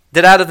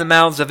 That out of the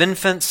mouths of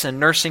infants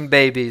and nursing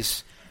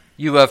babies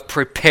you have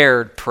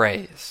prepared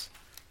praise.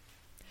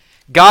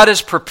 God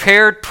has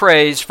prepared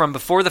praise from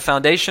before the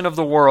foundation of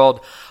the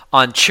world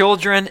on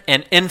children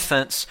and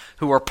infants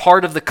who are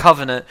part of the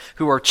covenant,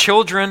 who are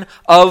children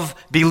of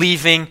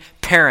believing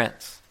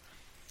parents.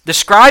 The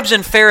scribes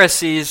and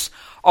Pharisees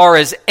are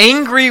as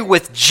angry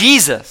with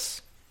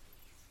Jesus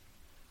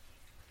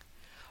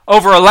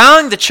over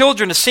allowing the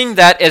children to sing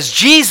that as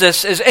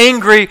Jesus is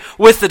angry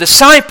with the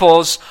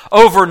disciples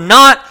over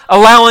not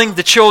allowing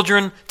the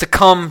children to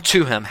come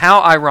to him.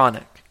 How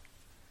ironic.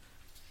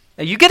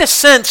 Now, you get a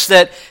sense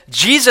that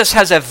Jesus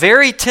has a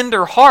very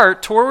tender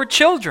heart toward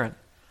children.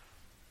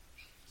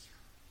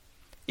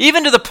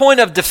 Even to the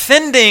point of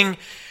defending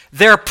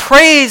their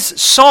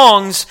praise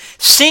songs,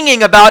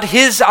 singing about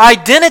his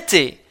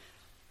identity.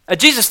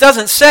 Jesus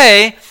doesn't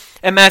say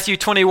in Matthew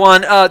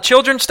 21,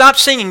 children, stop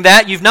singing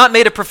that. You've not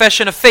made a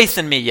profession of faith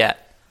in me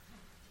yet.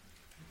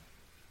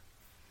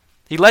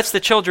 He lets the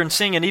children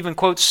sing and even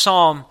quotes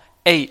Psalm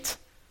 8.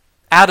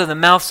 Out of the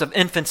mouths of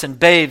infants and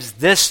babes,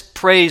 this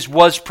praise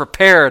was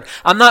prepared.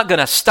 I'm not going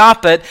to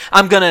stop it.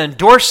 I'm going to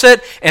endorse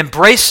it,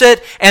 embrace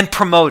it, and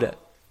promote it.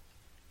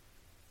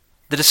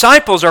 The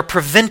disciples are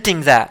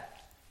preventing that.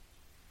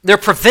 They're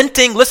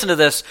preventing, listen to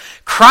this,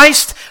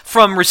 Christ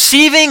from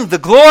receiving the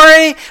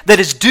glory that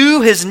is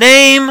due his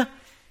name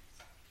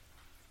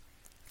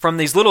from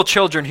these little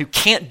children who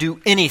can't do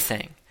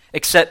anything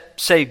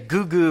except say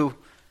goo goo,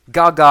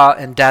 gaga,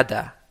 and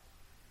dada.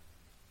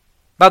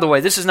 By the way,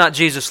 this is not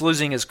Jesus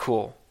losing his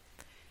cool.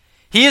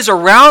 He is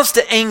aroused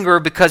to anger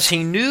because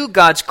he knew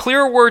God's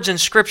clear words in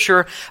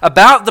Scripture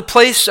about the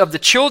place of the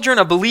children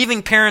of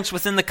believing parents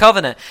within the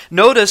covenant.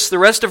 Notice the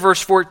rest of verse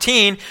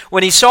 14.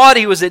 When he saw it,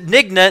 he was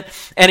indignant,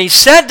 and he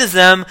said to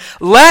them,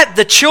 let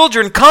the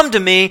children come to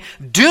me,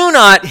 do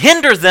not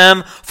hinder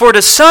them, for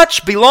to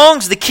such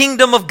belongs the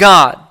kingdom of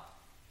God.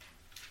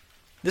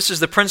 This is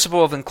the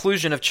principle of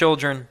inclusion of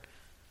children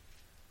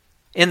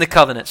in the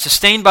covenant,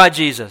 sustained by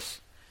Jesus.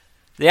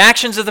 The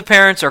actions of the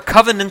parents are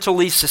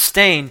covenantally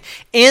sustained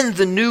in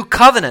the new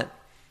covenant.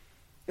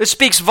 It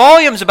speaks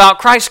volumes about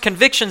Christ's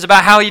convictions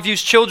about how he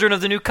views children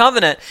of the new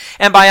covenant.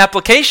 And by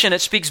application,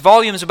 it speaks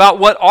volumes about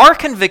what our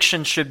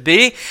convictions should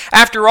be.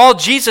 After all,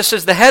 Jesus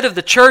is the head of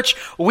the church.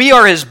 We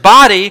are his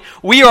body.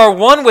 We are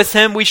one with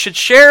him. We should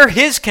share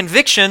his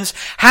convictions.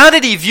 How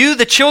did he view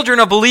the children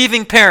of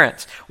believing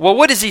parents? Well,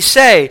 what does he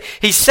say?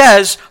 He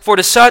says, "For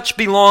to such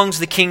belongs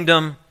the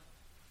kingdom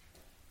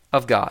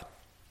of God."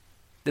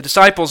 The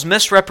disciples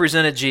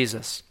misrepresented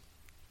Jesus.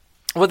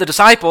 What the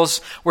disciples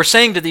were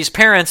saying to these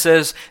parents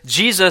is,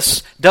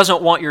 Jesus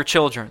doesn't want your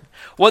children.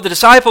 What the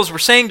disciples were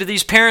saying to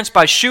these parents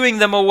by shooing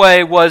them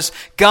away was,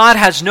 God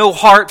has no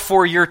heart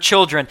for your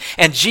children.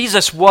 And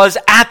Jesus was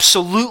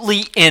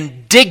absolutely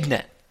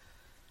indignant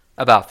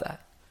about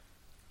that.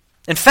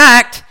 In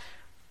fact,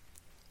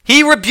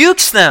 he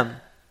rebukes them.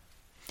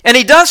 And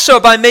he does so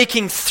by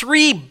making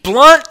 3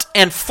 blunt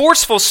and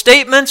forceful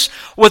statements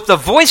with the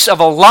voice of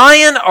a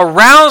lion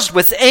aroused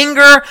with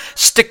anger,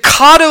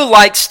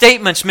 staccato-like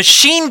statements,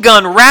 machine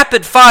gun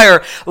rapid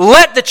fire.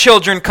 Let the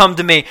children come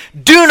to me.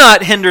 Do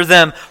not hinder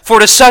them,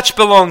 for to such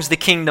belongs the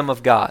kingdom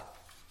of God.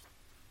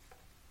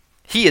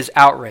 He is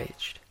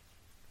outraged.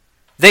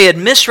 They had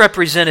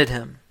misrepresented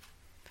him.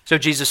 So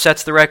Jesus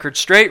sets the record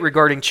straight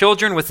regarding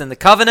children within the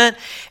covenant,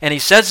 and he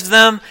says to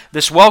them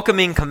this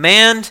welcoming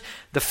command.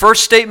 The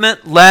first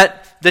statement,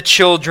 let the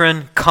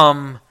children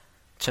come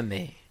to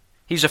me.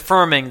 He's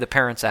affirming the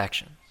parents'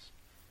 actions.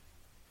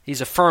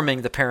 He's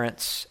affirming the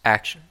parents'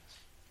 actions.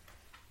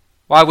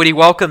 Why would he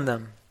welcome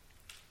them?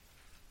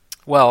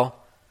 Well,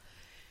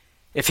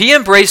 if he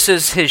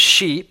embraces his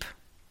sheep,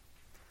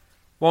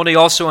 won't he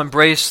also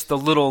embrace the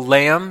little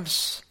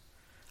lambs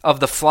of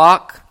the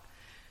flock,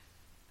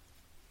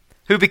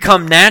 who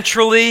become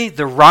naturally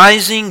the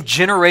rising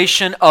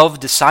generation of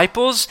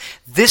disciples?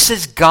 This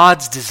is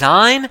God's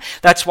design.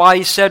 That's why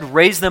he said,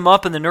 raise them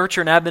up in the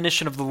nurture and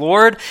admonition of the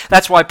Lord.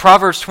 That's why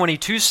Proverbs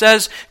 22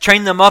 says,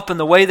 train them up in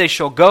the way they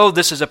shall go.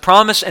 This is a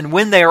promise, and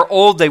when they are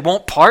old, they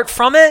won't part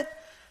from it.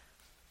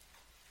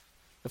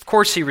 Of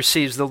course he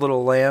receives the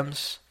little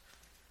lambs.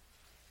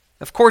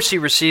 Of course he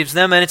receives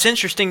them, and it's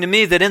interesting to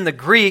me that in the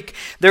Greek,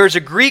 there is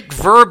a Greek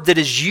verb that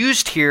is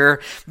used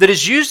here that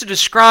is used to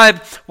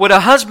describe what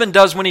a husband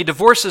does when he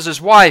divorces his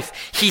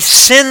wife. He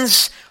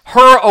sends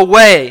her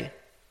away.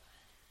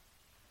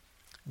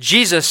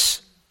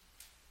 Jesus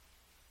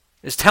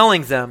is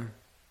telling them,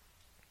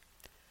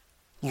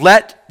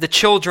 let the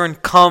children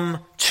come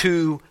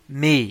to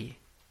me.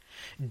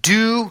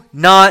 Do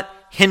not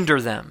hinder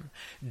them.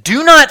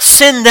 Do not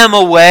send them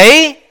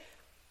away.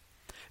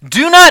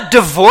 Do not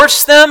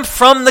divorce them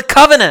from the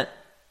covenant.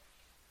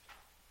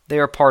 They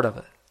are part of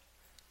it.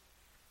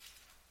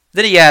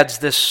 Then he adds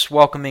this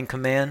welcoming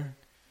command.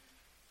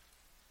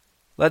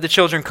 Let the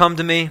children come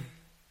to me.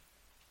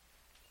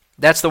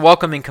 That's the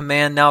welcoming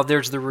command. Now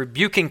there's the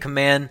rebuking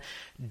command.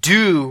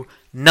 Do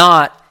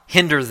not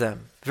hinder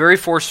them. Very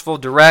forceful,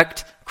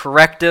 direct,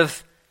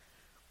 corrective.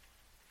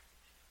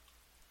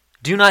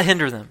 Do not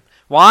hinder them.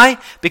 Why?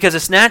 Because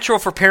it's natural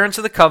for parents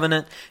of the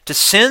covenant to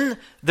send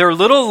their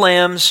little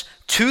lambs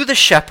to the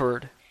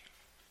shepherd.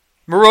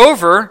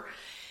 Moreover,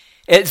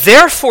 it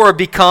therefore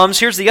becomes,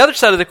 here's the other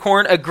side of the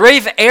coin, a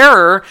grave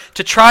error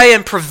to try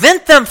and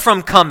prevent them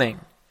from coming.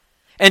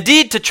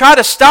 Indeed, to try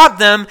to stop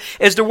them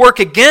is to work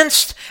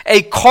against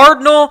a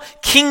cardinal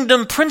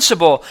kingdom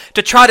principle.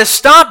 To try to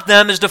stop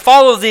them is to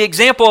follow the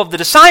example of the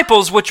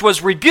disciples, which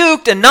was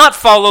rebuked, and not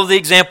follow the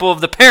example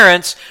of the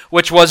parents,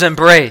 which was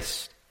embraced.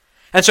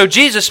 And so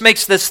Jesus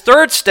makes this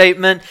third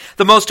statement,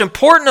 the most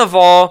important of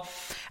all,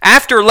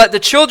 after let the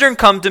children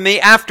come to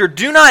me, after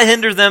do not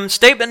hinder them,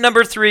 statement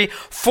number 3,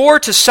 for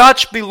to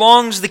such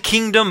belongs the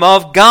kingdom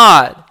of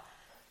God.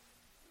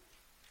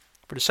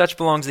 For to such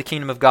belongs the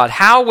kingdom of God.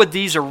 How would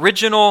these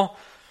original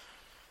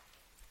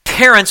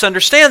parents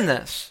understand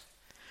this?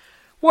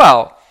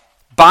 Well,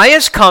 by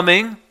his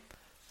coming,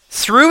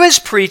 through his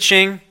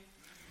preaching,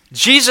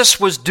 Jesus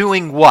was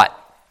doing what?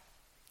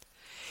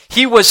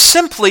 He was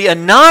simply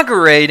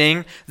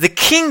inaugurating the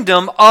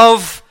kingdom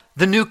of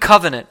the new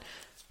covenant.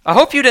 I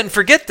hope you didn't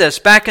forget this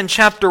back in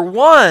chapter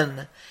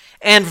 1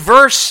 and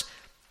verse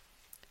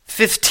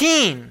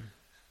 15.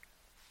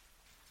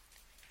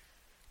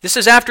 This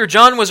is after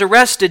John was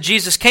arrested.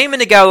 Jesus came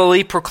into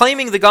Galilee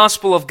proclaiming the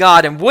gospel of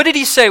God. And what did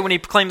he say when he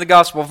proclaimed the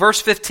gospel? Verse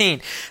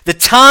 15. The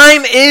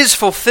time is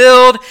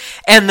fulfilled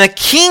and the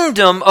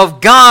kingdom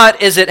of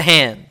God is at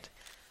hand.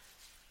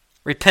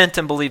 Repent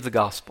and believe the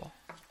gospel.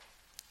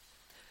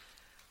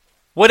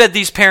 What had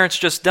these parents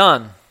just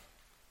done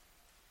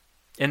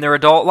in their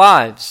adult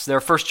lives?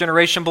 They're first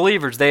generation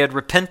believers. They had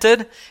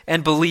repented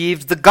and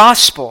believed the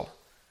gospel.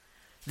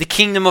 The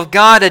kingdom of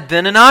God had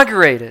been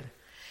inaugurated.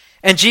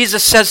 And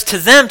Jesus says to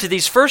them, to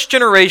these first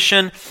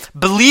generation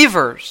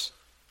believers,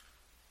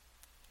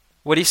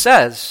 what he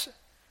says,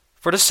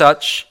 for to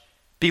such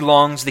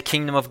belongs the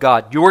kingdom of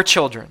God. Your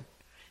children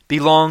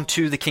belong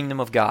to the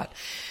kingdom of God.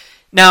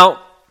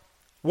 Now,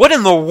 what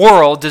in the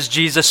world does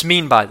Jesus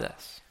mean by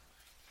this?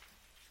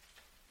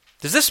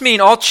 Does this mean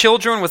all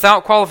children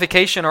without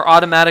qualification are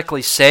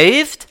automatically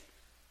saved?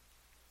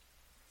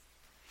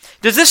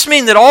 Does this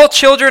mean that all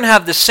children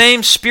have the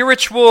same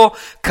spiritual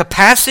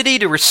capacity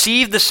to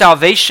receive the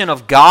salvation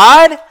of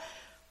God?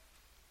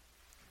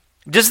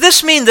 Does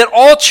this mean that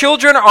all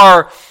children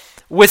are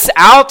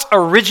without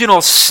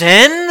original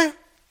sin?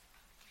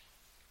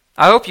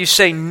 I hope you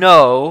say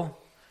no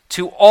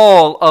to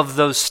all of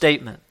those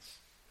statements.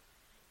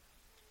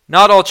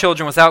 Not all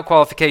children without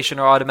qualification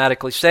are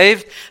automatically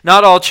saved.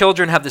 Not all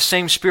children have the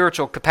same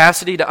spiritual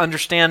capacity to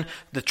understand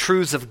the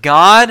truths of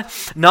God.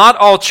 Not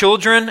all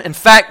children, in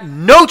fact,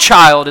 no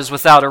child is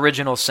without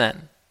original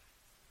sin.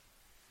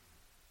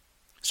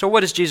 So what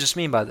does Jesus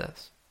mean by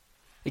this?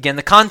 Again,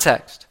 the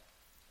context.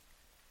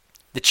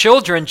 The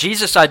children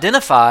Jesus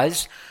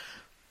identifies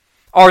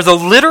are the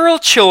literal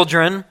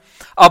children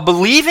of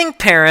believing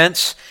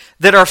parents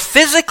that are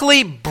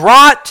physically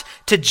brought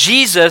to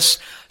Jesus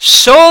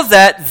so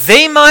that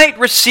they might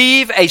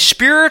receive a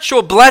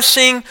spiritual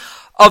blessing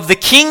of the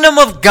kingdom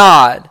of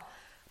God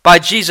by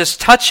Jesus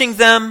touching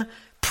them,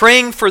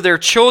 praying for their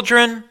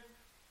children.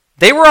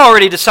 They were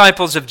already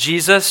disciples of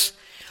Jesus.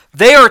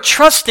 They are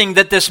trusting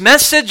that this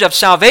message of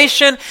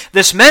salvation,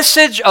 this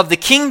message of the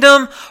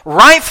kingdom,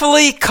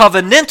 rightfully,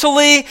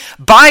 covenantally,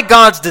 by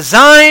God's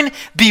design,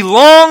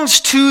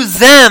 belongs to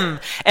them.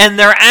 And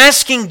they're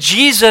asking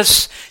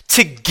Jesus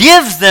to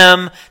give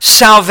them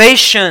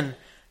salvation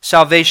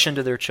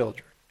to their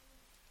children.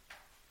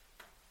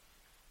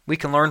 We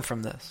can learn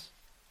from this.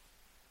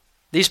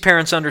 These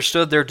parents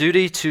understood their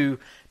duty to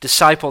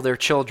disciple their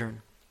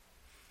children.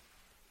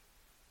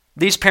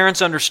 These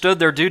parents understood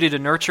their duty to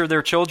nurture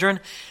their children,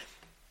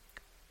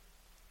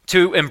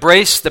 to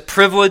embrace the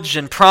privilege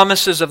and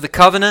promises of the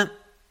covenant.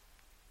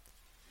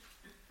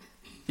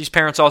 These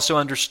parents also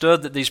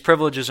understood that these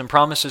privileges and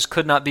promises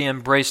could not be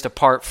embraced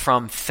apart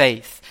from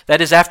faith.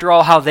 That is, after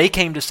all, how they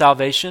came to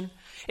salvation.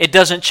 It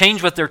doesn't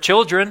change with their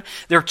children.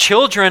 Their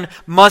children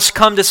must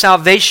come to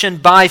salvation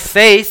by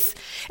faith.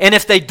 And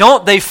if they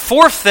don't, they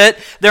forfeit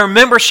their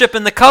membership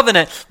in the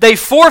covenant. They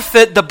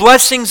forfeit the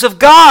blessings of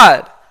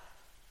God.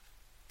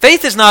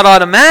 Faith is not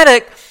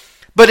automatic,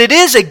 but it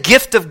is a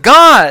gift of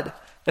God.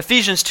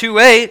 Ephesians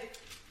 2:8.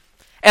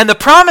 And the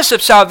promise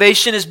of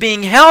salvation is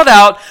being held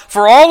out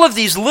for all of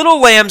these little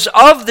lambs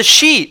of the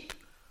sheep.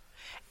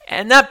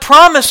 And that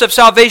promise of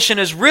salvation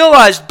is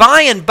realized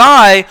by and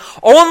by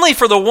only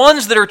for the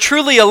ones that are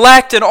truly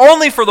elect and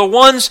only for the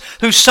ones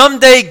who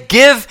someday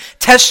give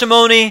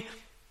testimony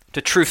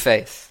to true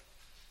faith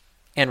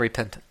and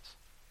repentance.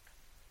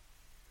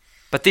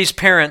 But these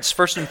parents,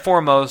 first and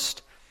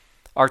foremost,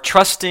 are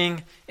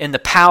trusting in the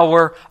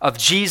power of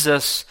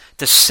Jesus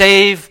to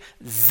save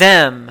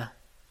them,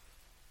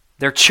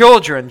 their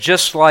children,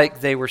 just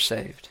like they were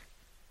saved.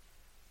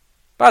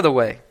 By the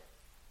way,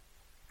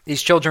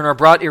 these children are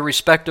brought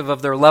irrespective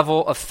of their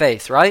level of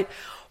faith, right?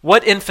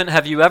 What infant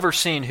have you ever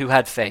seen who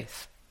had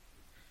faith?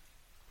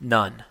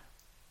 None.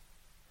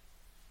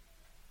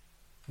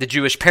 The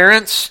Jewish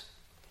parents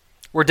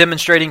were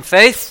demonstrating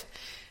faith.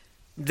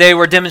 They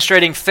were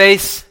demonstrating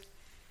faith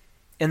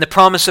in the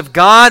promise of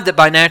God that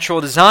by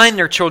natural design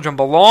their children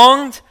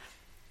belonged.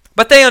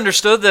 But they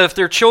understood that if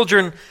their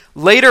children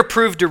later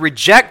proved to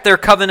reject their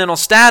covenantal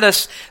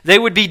status, they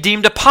would be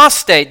deemed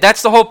apostate.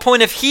 That's the whole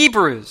point of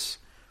Hebrews.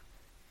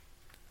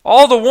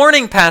 All the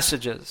warning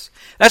passages.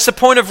 That's the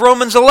point of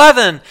Romans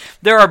 11.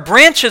 There are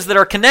branches that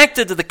are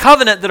connected to the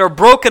covenant that are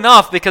broken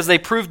off because they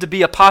proved to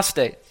be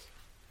apostates.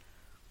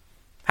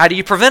 How do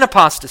you prevent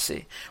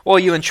apostasy? Well,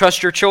 you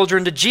entrust your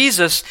children to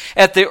Jesus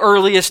at the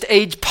earliest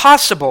age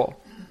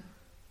possible.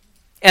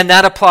 And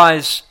that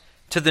applies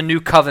to the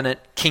new covenant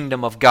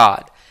kingdom of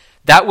God.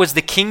 That was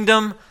the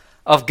kingdom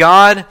of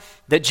God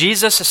that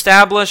Jesus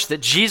established,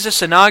 that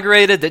Jesus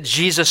inaugurated, that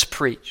Jesus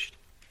preached.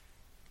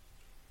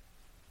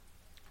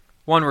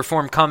 One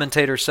Reformed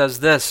commentator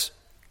says this: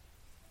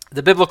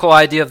 the biblical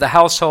idea of the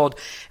household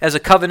as a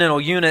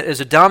covenantal unit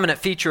is a dominant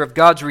feature of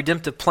God's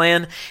redemptive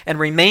plan and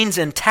remains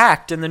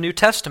intact in the New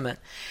Testament.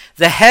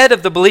 The head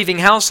of the believing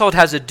household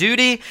has a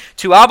duty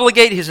to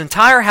obligate his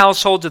entire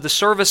household to the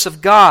service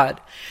of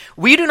God.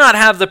 We do not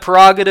have the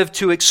prerogative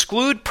to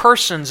exclude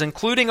persons,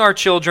 including our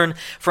children,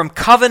 from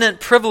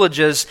covenant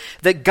privileges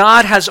that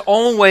God has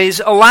always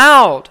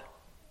allowed.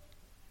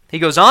 He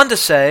goes on to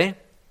say,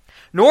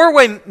 nor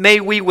may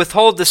we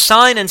withhold the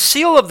sign and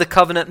seal of the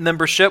covenant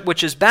membership,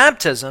 which is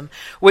baptism,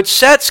 which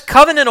sets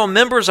covenantal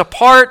members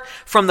apart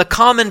from the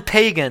common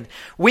pagan.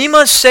 We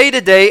must say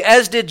today,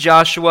 as did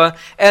Joshua,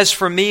 as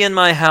for me and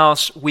my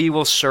house, we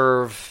will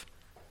serve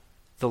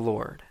the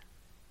Lord.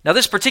 Now,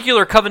 this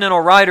particular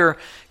covenantal writer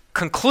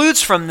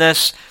concludes from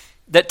this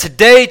that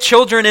today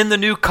children in the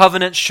new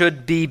covenant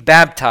should be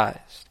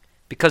baptized,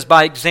 because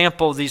by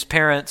example, these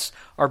parents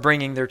are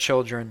bringing their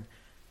children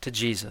to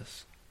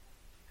Jesus.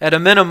 At a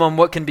minimum,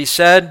 what can be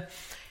said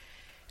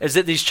is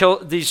that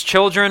these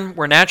children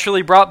were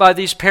naturally brought by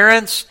these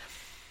parents,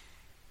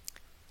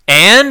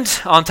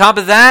 and on top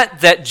of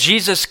that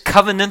Jesus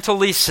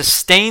covenantally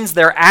sustains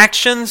their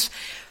actions,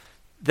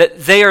 that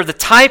they are the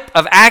type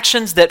of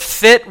actions that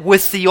fit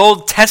with the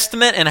Old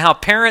Testament and how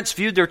parents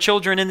viewed their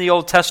children in the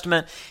Old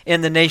Testament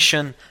in the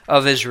nation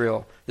of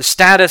Israel. The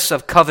status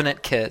of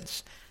covenant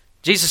kids.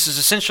 Jesus is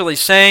essentially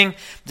saying,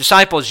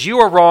 disciples, you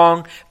are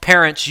wrong.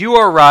 Parents, you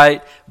are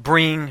right.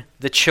 Bring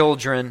the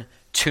children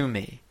to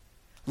me.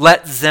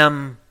 Let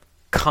them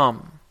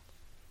come.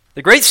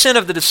 The great sin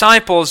of the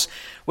disciples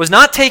was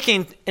not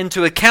taking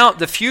into account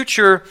the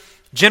future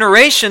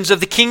generations of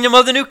the kingdom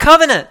of the new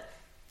covenant.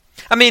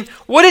 I mean,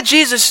 what did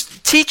Jesus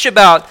teach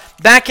about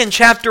back in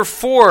chapter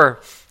 4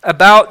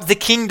 about the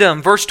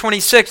kingdom? Verse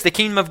 26, the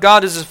kingdom of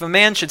God is as if a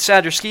man should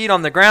scatter seed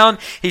on the ground.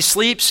 He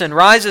sleeps and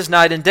rises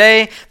night and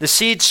day. The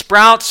seed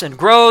sprouts and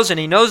grows, and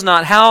he knows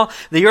not how.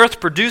 The earth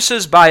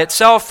produces by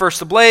itself first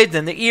the blade,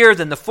 then the ear,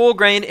 then the full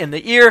grain in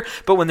the ear.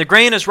 But when the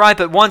grain is ripe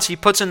at once, he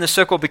puts in the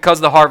sickle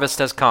because the harvest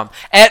has come.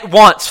 At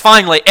once,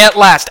 finally, at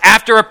last,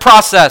 after a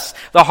process,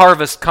 the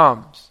harvest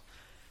comes.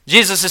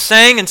 Jesus is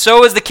saying, and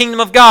so is the kingdom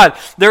of God.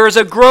 There is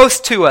a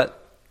growth to it.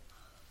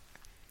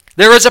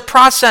 There is a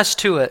process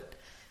to it.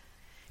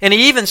 And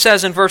he even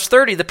says in verse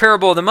 30, the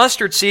parable of the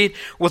mustard seed,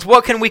 with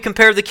what can we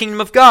compare the kingdom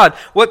of God?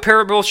 What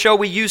parable shall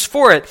we use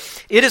for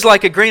it? It is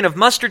like a grain of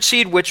mustard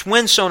seed, which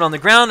when sown on the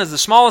ground is the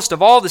smallest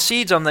of all the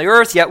seeds on the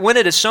earth. Yet when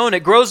it is sown,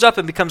 it grows up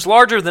and becomes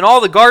larger than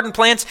all the garden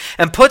plants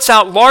and puts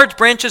out large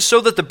branches so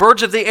that the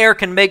birds of the air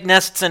can make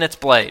nests in its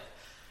blade.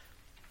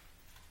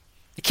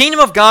 The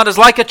kingdom of God is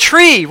like a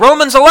tree,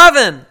 Romans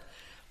 11.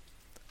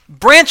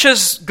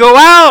 Branches go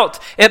out,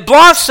 it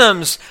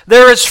blossoms,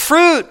 there is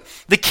fruit.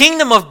 The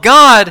kingdom of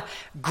God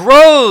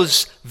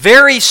grows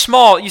very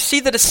small. You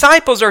see, the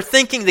disciples are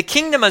thinking the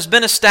kingdom has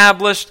been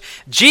established.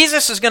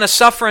 Jesus is going to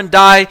suffer and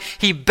die.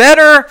 He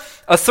better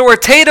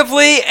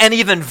authoritatively and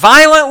even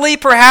violently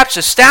perhaps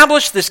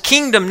establish this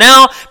kingdom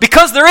now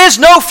because there is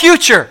no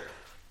future.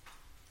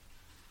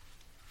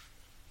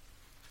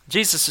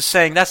 Jesus is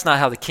saying that's not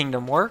how the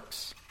kingdom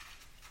works.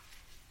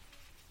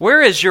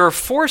 Where is your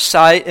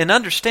foresight and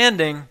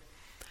understanding?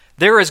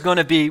 There is going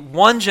to be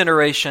one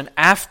generation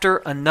after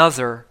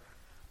another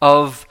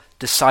of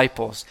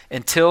disciples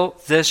until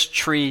this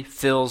tree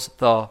fills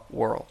the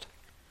world.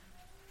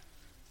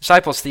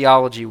 Disciples'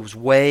 theology was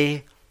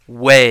way,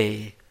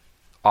 way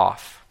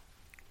off.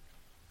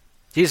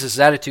 Jesus'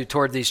 attitude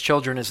toward these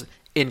children is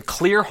in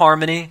clear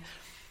harmony,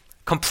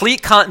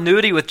 complete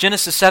continuity with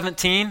Genesis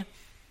 17,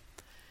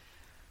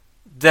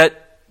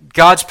 that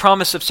God's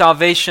promise of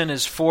salvation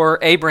is for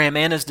Abraham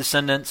and his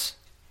descendants.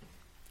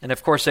 And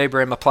of course,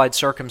 Abraham applied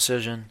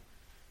circumcision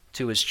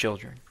to his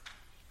children.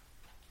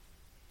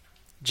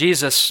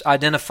 Jesus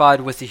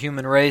identified with the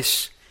human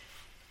race.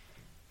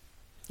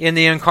 In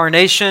the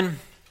incarnation,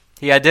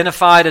 he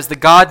identified as the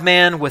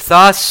God-man with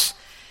us.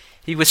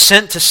 He was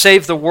sent to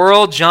save the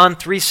world, John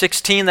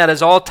 3:16, that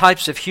is all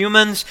types of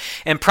humans.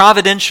 And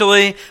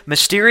providentially,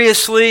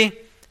 mysteriously,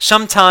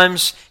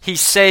 sometimes he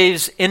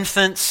saves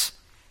infants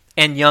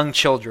and young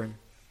children.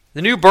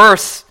 The new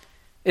birth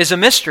is a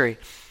mystery.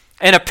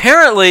 And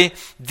apparently,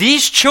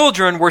 these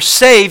children were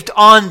saved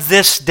on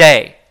this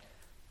day.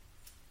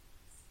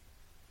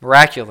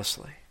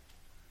 Miraculously,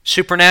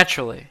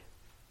 supernaturally,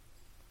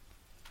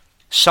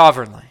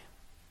 sovereignly.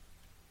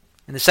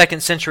 In the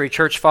 2nd century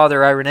church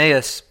father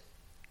Irenaeus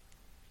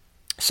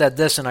said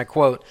this, and I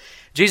quote,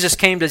 Jesus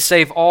came to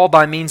save all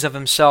by means of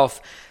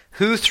himself,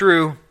 who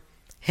through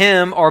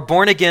him are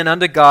born again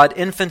unto God,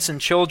 infants and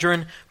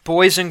children,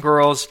 boys and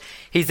girls.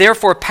 He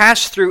therefore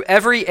passed through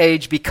every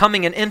age,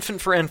 becoming an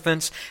infant for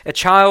infants, a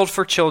child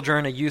for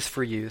children, a youth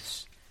for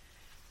youths.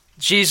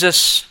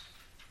 Jesus,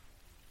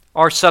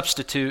 our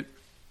substitute,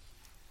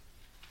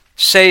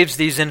 saves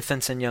these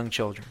infants and young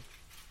children.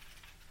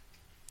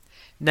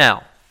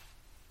 Now,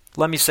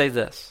 let me say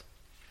this.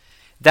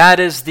 That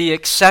is the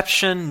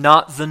exception,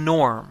 not the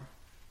norm.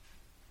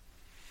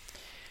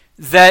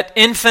 That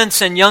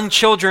infants and young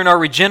children are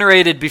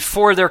regenerated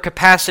before their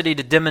capacity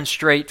to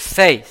demonstrate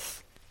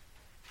faith.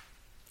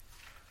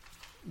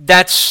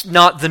 That's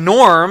not the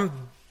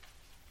norm,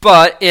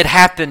 but it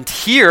happened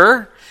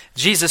here.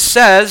 Jesus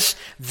says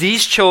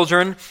these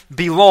children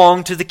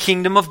belong to the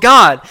kingdom of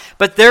God.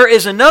 But there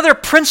is another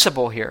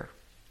principle here.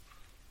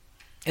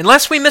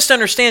 Unless we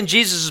misunderstand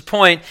Jesus'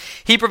 point,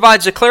 he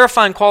provides a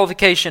clarifying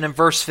qualification in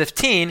verse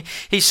 15.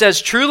 He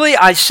says, truly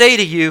I say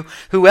to you,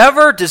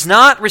 whoever does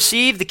not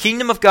receive the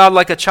kingdom of God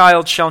like a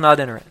child shall not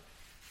enter it.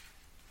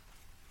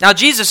 Now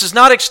Jesus is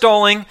not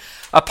extolling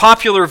a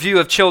popular view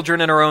of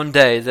children in our own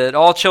day, that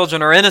all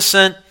children are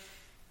innocent,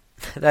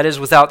 that is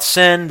without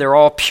sin, they're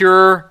all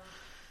pure.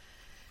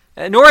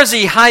 Nor is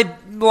he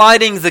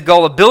highlighting the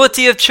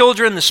gullibility of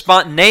children, the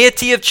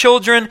spontaneity of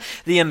children,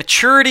 the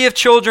immaturity of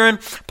children.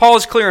 Paul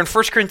is clear in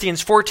 1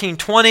 Corinthians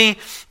 14:20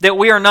 that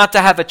we are not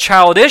to have a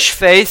childish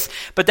faith,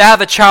 but to have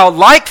a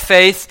childlike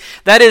faith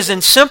that is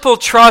in simple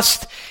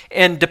trust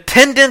and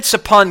dependence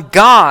upon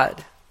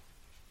God.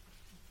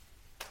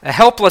 A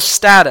helpless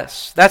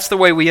status. That's the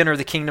way we enter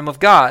the kingdom of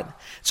God.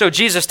 So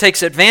Jesus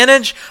takes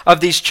advantage of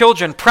these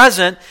children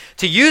present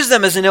to use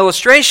them as an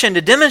illustration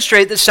to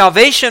demonstrate that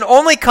salvation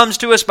only comes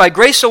to us by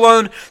grace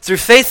alone, through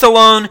faith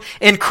alone,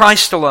 in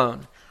Christ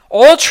alone.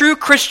 All true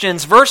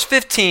Christians, verse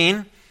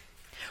 15,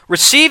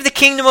 receive the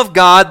kingdom of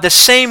God the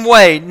same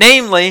way,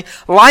 namely,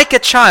 like a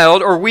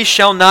child, or we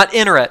shall not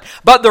enter it.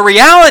 But the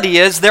reality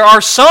is there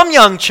are some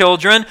young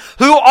children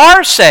who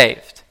are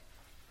saved.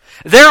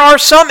 There are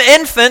some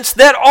infants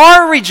that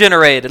are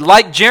regenerated,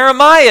 like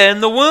Jeremiah in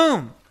the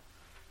womb.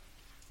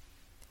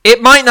 It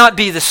might not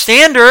be the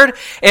standard,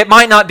 it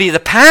might not be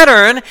the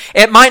pattern,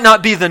 it might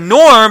not be the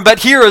norm, but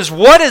here is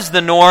what is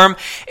the norm.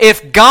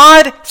 If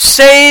God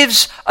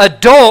saves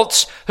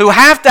adults who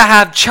have to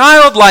have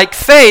childlike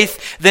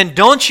faith, then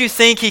don't you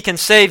think He can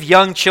save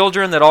young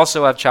children that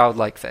also have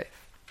childlike faith?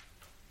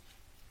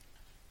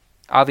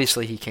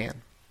 Obviously He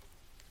can.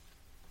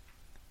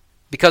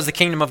 Because the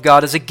kingdom of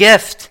God is a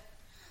gift.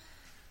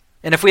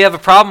 And if we have a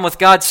problem with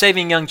God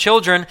saving young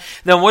children,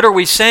 then what are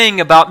we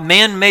saying about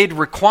man-made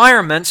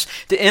requirements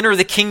to enter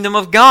the kingdom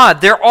of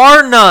God? There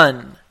are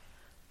none.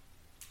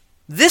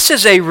 This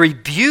is a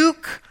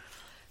rebuke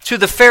to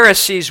the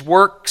Pharisees'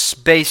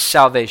 works-based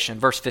salvation.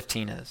 Verse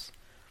 15 is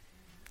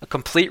a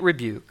complete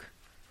rebuke.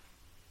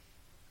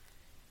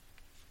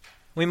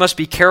 We must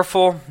be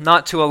careful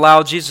not to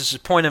allow Jesus'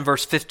 point in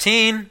verse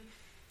 15,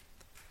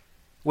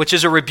 which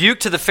is a rebuke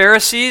to the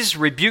Pharisees,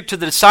 rebuke to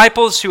the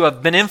disciples who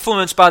have been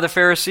influenced by the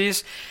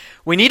Pharisees.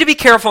 We need to be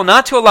careful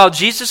not to allow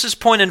Jesus'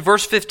 point in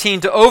verse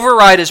 15 to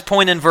override his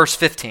point in verse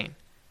 15.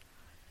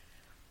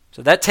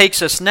 So that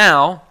takes us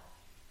now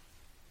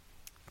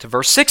to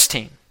verse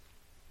 16.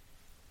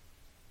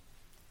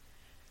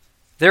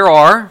 There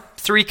are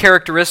three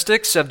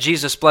characteristics of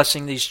Jesus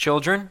blessing these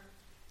children,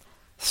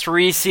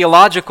 three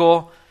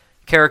theological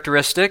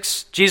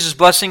characteristics. Jesus'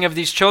 blessing of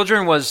these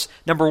children was,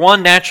 number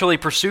one, naturally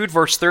pursued,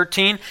 verse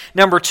 13.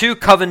 Number two,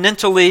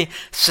 covenantally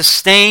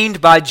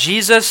sustained by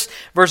Jesus,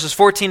 verses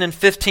 14 and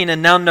 15.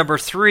 And now number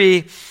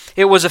three,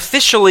 it was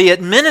officially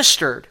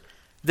administered,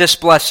 this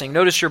blessing.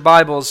 Notice your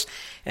Bibles.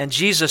 And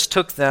Jesus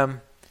took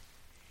them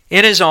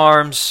in His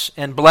arms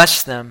and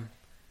blessed them,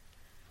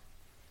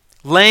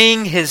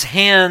 laying His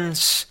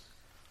hands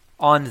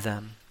on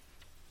them.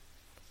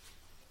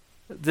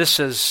 This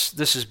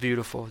is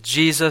beautiful.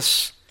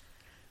 Jesus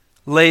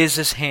lays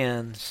His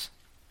hands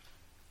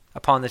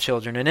upon the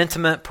children. An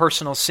intimate,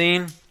 personal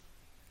scene.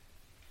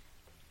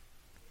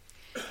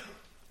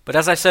 But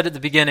as I said at the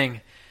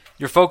beginning,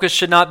 your focus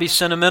should not be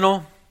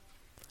sentimental.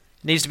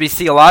 It needs to be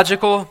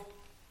theological,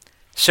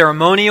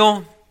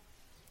 ceremonial,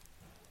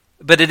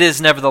 but it is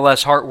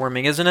nevertheless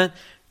heartwarming, isn't it?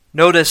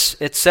 Notice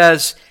it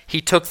says He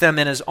took them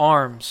in His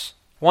arms.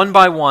 One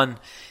by one,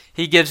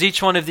 He gives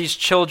each one of these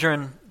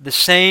children the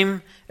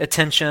same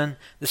attention,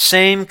 the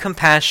same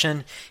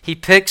compassion. He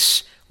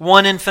picks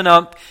one infant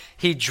up,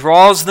 He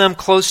draws them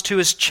close to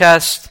His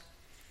chest.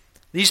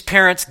 These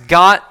parents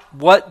got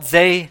what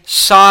they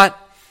sought,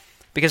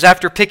 because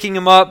after picking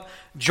them up,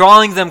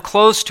 drawing them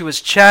close to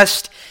His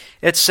chest,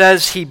 it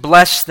says He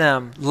blessed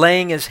them,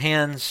 laying His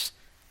hands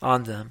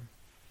on them.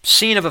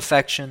 Scene of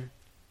affection.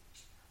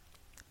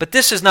 But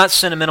this is not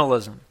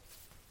sentimentalism.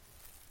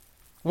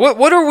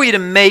 What are we to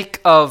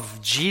make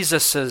of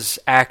Jesus'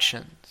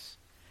 actions?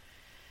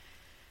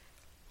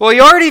 Well, He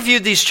already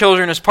viewed these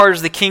children as part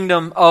of the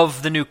kingdom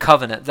of the new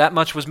covenant. That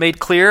much was made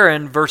clear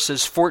in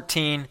verses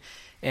 14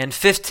 and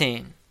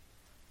 15.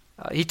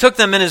 He took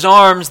them in His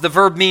arms. The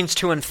verb means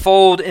to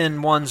enfold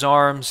in one's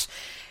arms.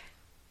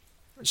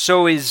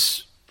 So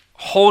He's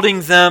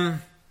holding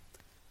them,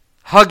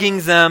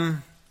 hugging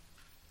them,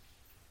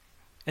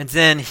 and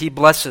then He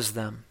blesses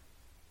them,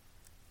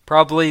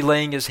 probably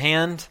laying His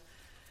hand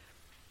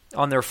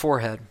on their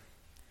forehead.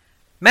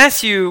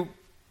 Matthew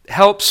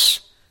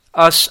helps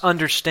us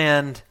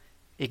understand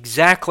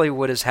exactly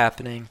what is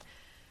happening.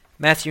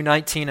 Matthew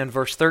 19 and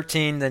verse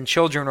 13, then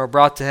children were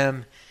brought to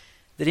Him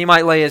that He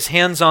might lay His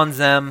hands on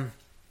them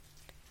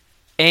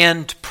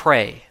and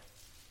pray.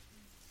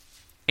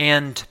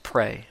 And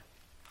pray.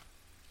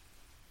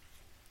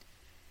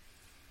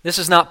 This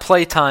is not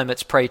playtime,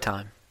 it's pray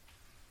time.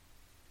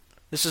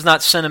 This is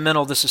not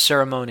sentimental, this is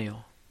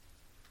ceremonial.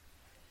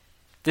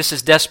 This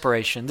is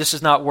desperation. This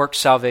is not work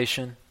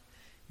salvation.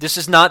 This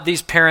is not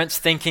these parents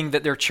thinking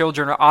that their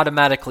children are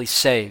automatically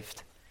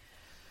saved.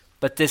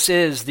 But this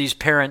is these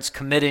parents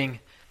committing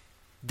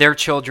their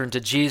children to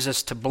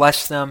Jesus to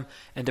bless them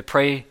and to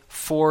pray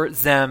for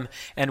them.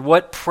 And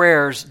what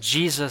prayers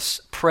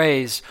Jesus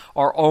prays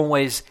are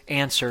always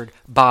answered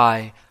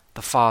by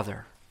the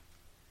Father.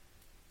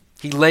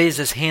 He lays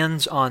His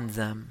hands on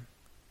them.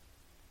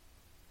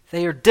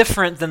 They are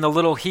different than the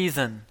little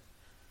heathen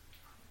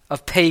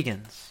of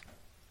pagans.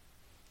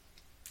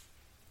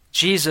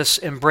 Jesus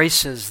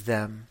embraces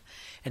them.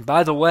 And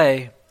by the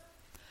way,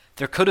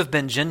 there could have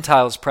been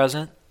Gentiles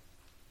present.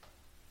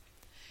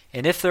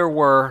 And if there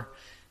were,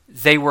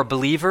 they were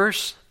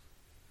believers.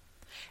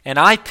 And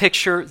I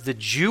picture the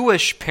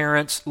Jewish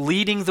parents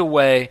leading the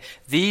way,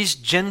 these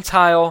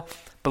Gentile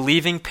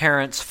believing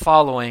parents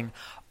following.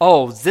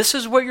 Oh, this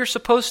is what you're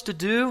supposed to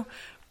do?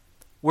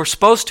 We're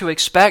supposed to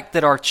expect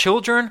that our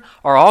children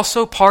are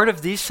also part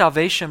of these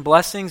salvation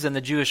blessings? And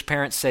the Jewish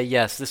parents say,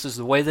 yes, this is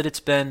the way that it's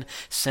been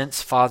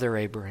since Father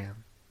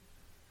Abraham.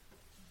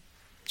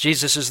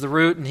 Jesus is the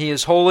root and He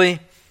is holy.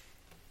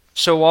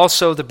 so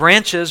also the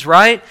branches,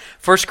 right?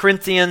 1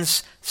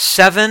 Corinthians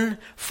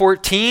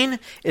 7:14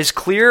 is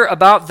clear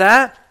about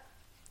that.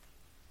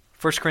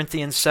 1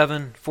 Corinthians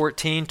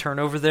 7:14, turn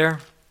over there.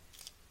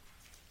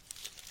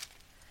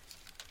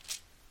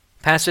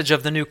 Passage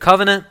of the New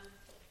Covenant.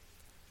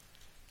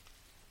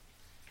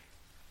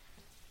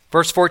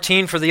 Verse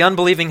 14, for the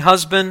unbelieving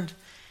husband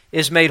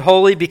is made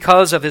holy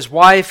because of his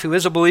wife who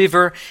is a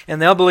believer,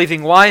 and the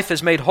unbelieving wife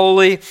is made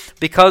holy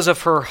because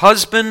of her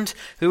husband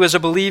who is a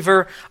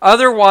believer.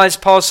 Otherwise,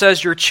 Paul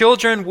says, your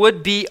children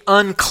would be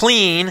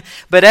unclean,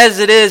 but as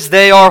it is,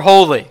 they are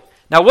holy.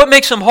 Now, what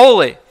makes them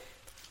holy?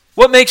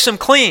 What makes them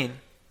clean?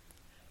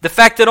 The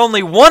fact that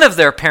only one of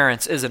their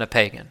parents isn't a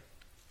pagan.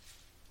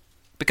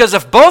 Because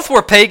if both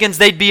were pagans,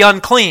 they'd be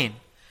unclean.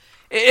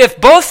 If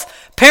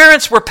both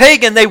parents were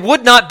pagan, they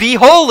would not be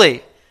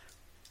holy.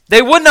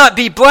 They would not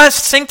be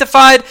blessed,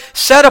 sanctified,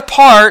 set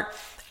apart,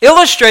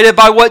 illustrated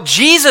by what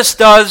Jesus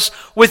does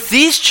with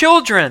these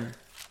children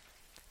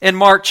in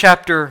Mark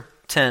chapter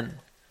 10.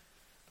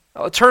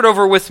 Turn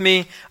over with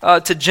me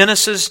to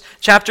Genesis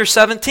chapter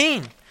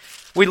 17.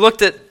 We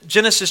looked at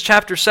Genesis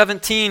chapter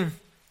 17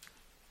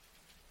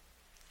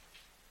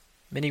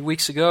 many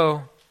weeks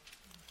ago.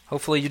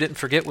 Hopefully you didn't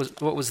forget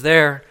what was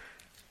there.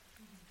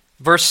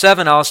 Verse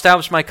 7, I'll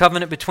establish my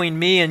covenant between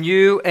me and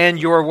you and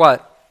your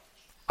what?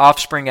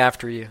 Offspring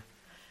after you.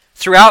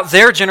 Throughout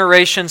their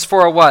generations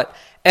for a what?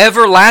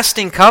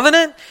 Everlasting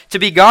covenant? To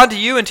be God to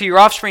you and to your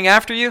offspring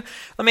after you?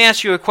 Let me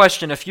ask you a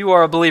question. If you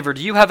are a believer,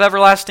 do you have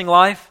everlasting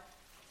life?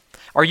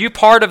 Are you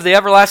part of the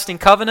everlasting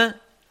covenant?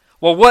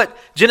 Well, what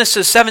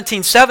Genesis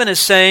 17:7 is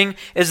saying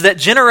is that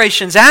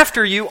generations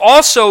after you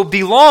also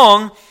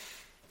belong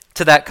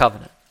to that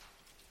covenant.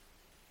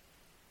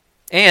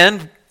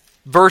 And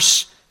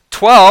verse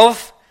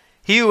 12,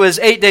 he who is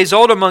 8 days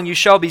old among you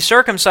shall be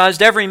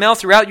circumcised, every male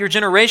throughout your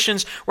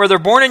generations, whether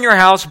born in your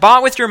house,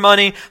 bought with your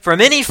money, from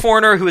any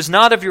foreigner who is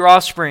not of your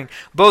offspring.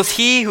 Both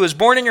he who is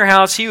born in your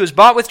house, he who is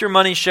bought with your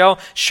money, shall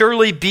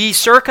surely be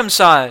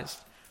circumcised.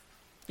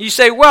 You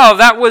say, well,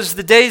 that was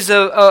the days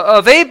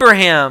of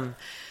Abraham.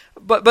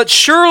 But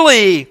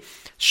surely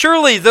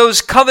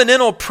those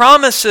covenantal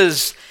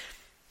promises,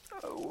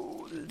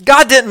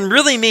 God didn't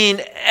really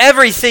mean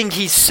everything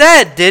he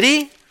said, did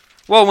he?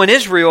 Well, when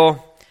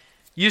Israel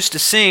used to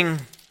sing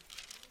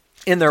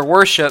in their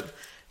worship,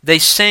 they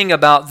sang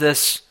about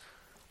this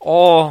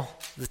all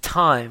the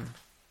time.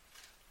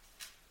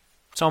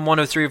 Psalm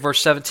 103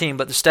 verse 17,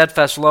 but the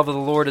steadfast love of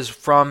the Lord is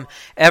from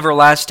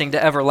everlasting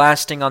to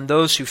everlasting on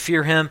those who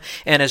fear him,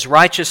 and his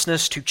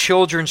righteousness to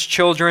children's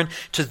children,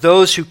 to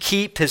those who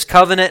keep his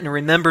covenant and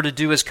remember to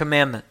do his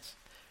commandments.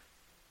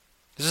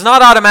 This is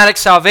not automatic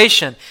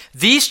salvation.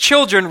 These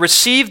children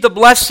receive the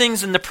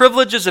blessings and the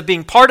privileges of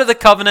being part of the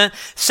covenant,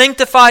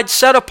 sanctified,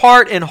 set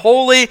apart, and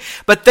holy,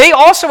 but they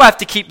also have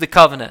to keep the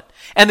covenant.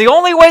 And the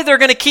only way they're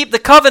going to keep the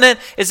covenant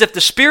is if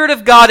the Spirit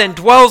of God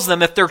indwells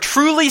them. If they're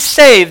truly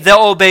saved,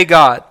 they'll obey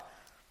God.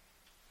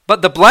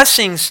 But the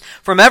blessings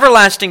from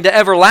everlasting to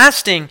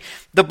everlasting,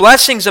 the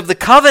blessings of the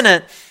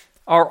covenant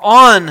are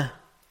on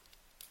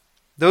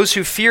those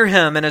who fear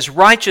him, and his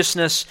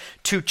righteousness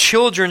to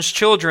children's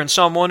children.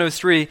 Psalm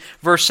 103,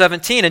 verse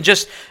 17. And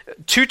just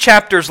 2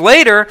 chapters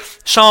later,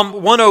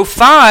 Psalm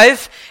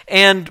 105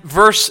 and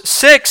verse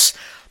 6,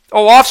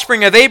 O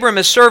offspring of Abram,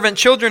 his servant,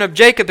 children of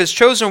Jacob, his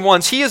chosen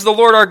ones, he is the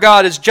Lord our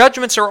God. His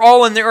judgments are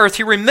all in the earth.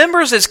 He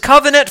remembers his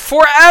covenant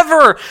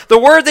forever, the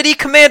word that he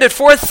commanded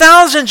for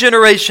 1,000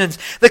 generations,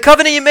 the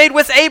covenant he made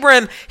with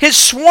Abraham, his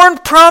sworn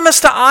promise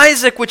to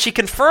Isaac, which he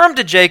confirmed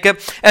to Jacob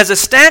as a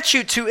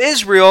statute to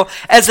Israel,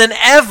 as an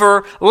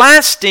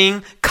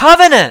everlasting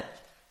covenant.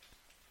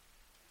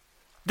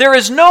 There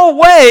is no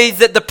way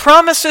that the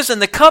promises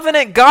and the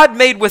covenant God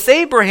made with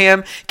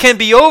Abraham can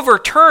be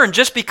overturned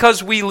just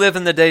because we live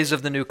in the days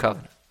of the new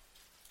covenant.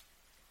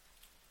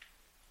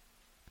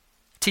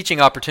 Teaching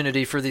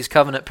opportunity for these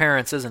covenant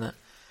parents, isn't it?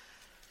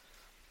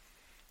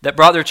 That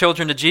brought their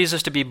children to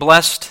Jesus to be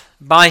blessed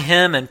by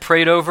him and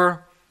prayed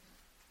over.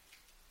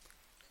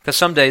 Because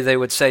someday they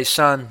would say,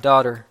 son,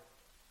 daughter,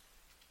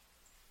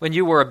 when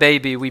you were a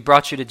baby, we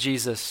brought you to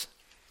Jesus.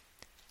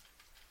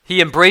 He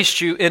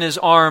embraced you in his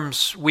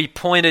arms. We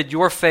pointed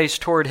your face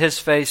toward his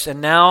face. And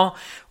now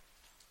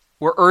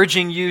we're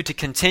urging you to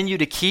continue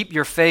to keep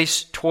your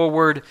face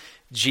toward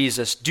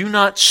Jesus. Do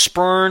not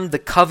spurn the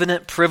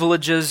covenant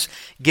privileges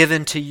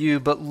given to you,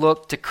 but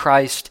look to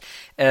Christ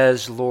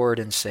as Lord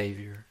and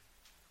Savior.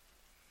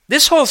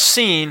 This whole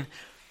scene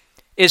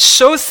is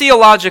so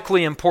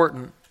theologically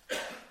important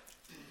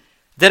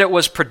that it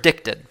was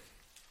predicted.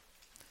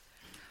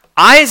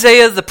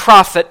 Isaiah the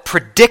prophet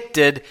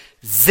predicted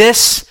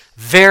this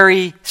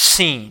very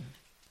scene.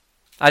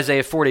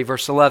 Isaiah 40,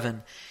 verse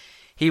 11.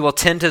 He will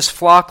tend his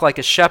flock like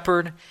a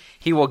shepherd.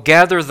 He will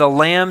gather the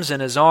lambs in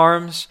his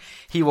arms.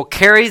 He will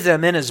carry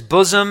them in his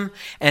bosom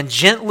and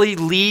gently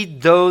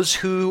lead those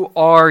who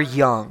are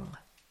young.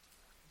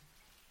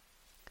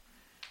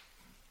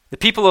 The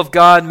people of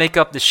God make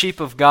up the sheep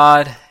of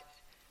God,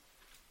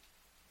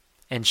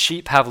 and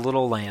sheep have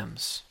little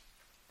lambs.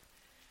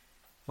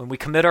 When we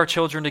commit our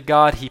children to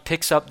God, He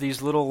picks up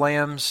these little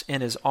lambs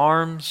in His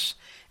arms,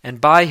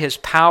 and by His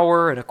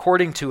power and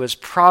according to His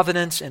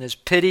providence and His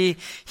pity,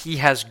 He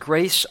has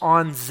grace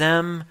on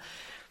them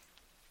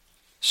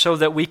so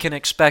that we can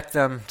expect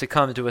them to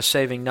come to a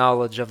saving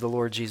knowledge of the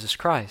Lord Jesus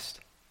Christ.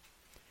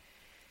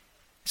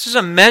 This is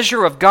a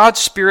measure of God's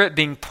Spirit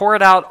being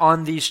poured out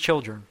on these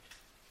children.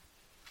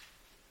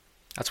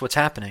 That's what's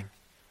happening.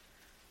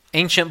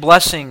 Ancient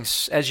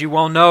blessings, as you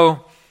well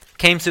know,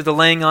 came through the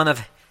laying on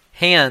of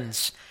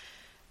hands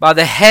by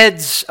the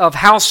heads of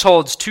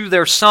households to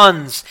their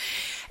sons.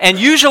 And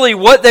usually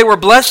what they were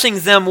blessing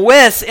them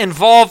with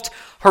involved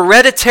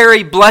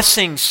hereditary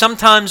blessings,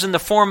 sometimes in the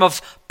form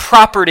of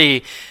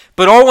property,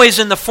 but always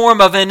in the form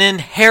of an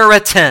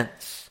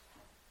inheritance.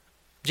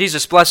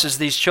 Jesus blesses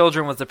these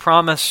children with the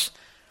promise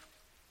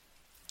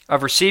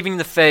of receiving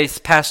the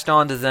faith passed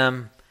on to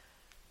them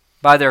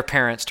by their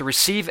parents, to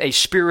receive a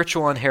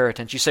spiritual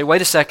inheritance. You say,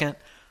 wait a second,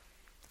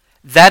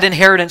 that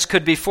inheritance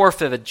could be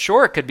forfeited.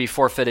 Sure, it could be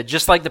forfeited,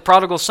 just like the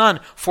prodigal son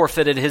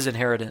forfeited his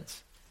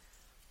inheritance.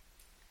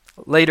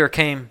 Later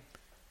came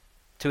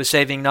to a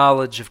saving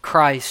knowledge of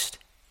Christ,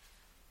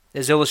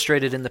 as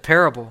illustrated in the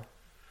parable.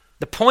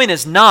 The point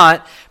is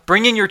not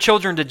bringing your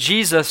children to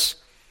Jesus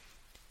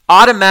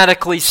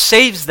automatically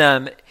saves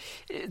them.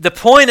 The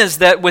point is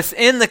that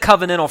within the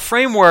covenantal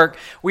framework,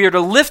 we are to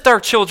lift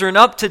our children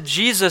up to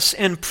Jesus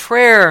in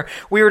prayer.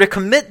 We are to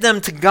commit them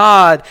to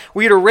God.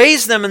 We are to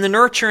raise them in the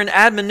nurture and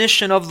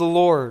admonition of the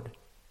Lord.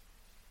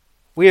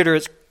 We are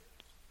to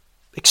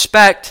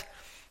expect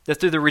that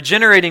through the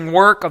regenerating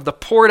work of the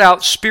poured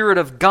out Spirit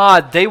of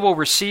God, they will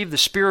receive the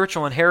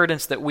spiritual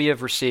inheritance that we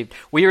have received.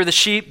 We are the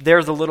sheep,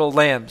 they're the little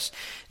lambs.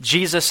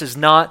 Jesus is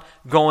not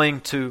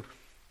going to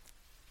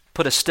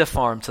put a stiff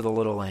arm to the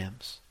little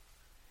lambs.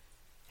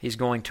 He's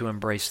going to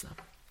embrace them.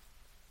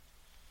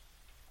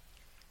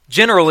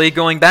 Generally,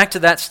 going back to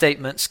that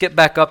statement, skip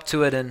back up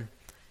to it in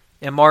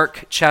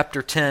Mark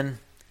chapter 10.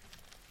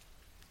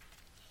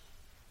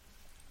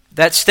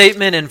 That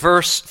statement in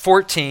verse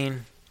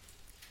 14,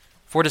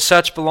 for to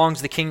such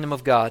belongs the kingdom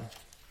of God.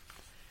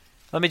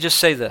 Let me just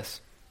say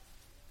this.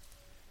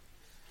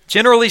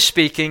 Generally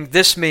speaking,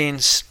 this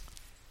means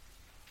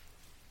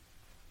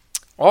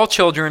all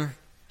children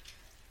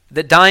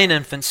that die in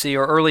infancy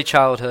or early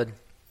childhood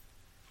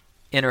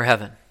enter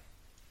heaven.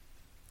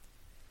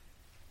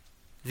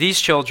 These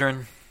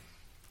children,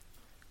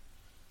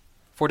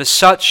 for to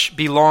such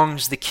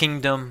belongs the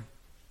kingdom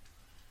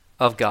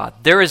of God.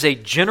 There is a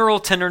general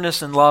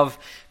tenderness and love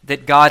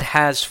that God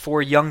has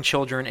for young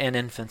children and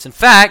infants. In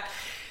fact,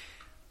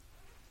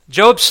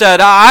 Job said,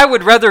 I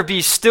would rather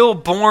be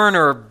stillborn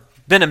or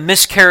been a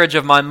miscarriage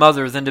of my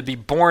mother than to be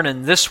born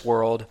in this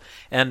world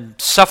and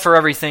suffer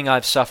everything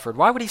I've suffered.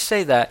 Why would he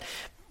say that?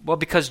 Well,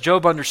 because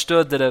Job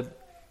understood that a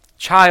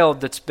child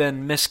that's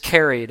been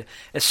miscarried,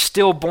 a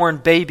stillborn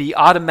baby,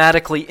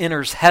 automatically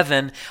enters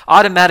heaven,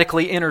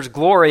 automatically enters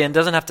glory, and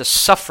doesn't have to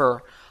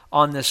suffer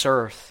on this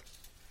earth.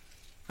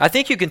 I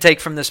think you can take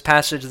from this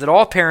passage that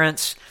all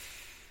parents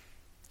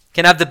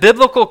can have the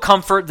biblical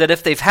comfort that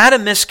if they've had a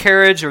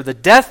miscarriage or the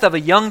death of a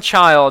young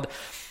child,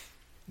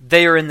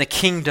 they are in the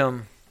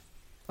kingdom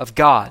of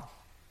God.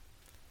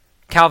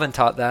 Calvin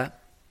taught that.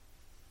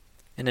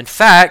 And in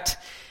fact,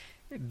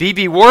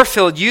 B.B.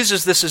 Warfield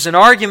uses this as an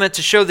argument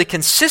to show the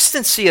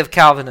consistency of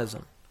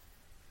Calvinism.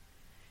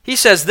 He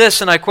says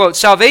this, and I quote,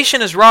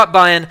 "Salvation is wrought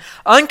by an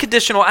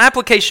unconditional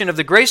application of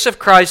the grace of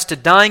Christ to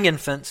dying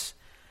infants,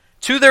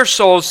 to their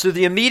souls through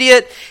the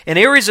immediate and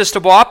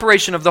irresistible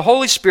operation of the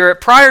Holy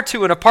Spirit prior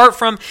to and apart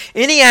from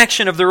any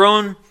action of their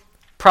own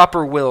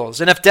proper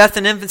wills. And if death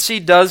in infancy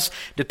does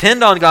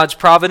depend on God's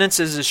providence,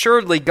 it is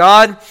assuredly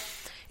God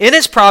in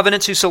His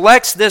providence who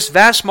selects this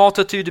vast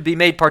multitude to be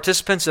made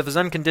participants of His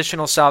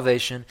unconditional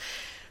salvation.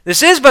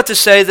 This is but to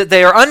say that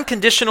they are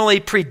unconditionally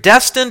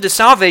predestined to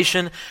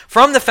salvation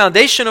from the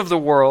foundation of the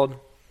world.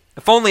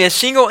 If only a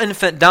single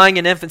infant dying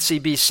in infancy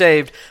be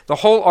saved, the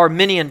whole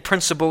Arminian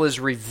principle is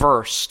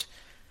reversed.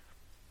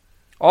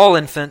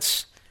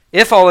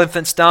 If all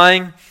infants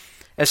dying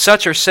as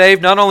such are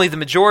saved, not only the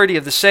majority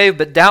of the saved,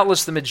 but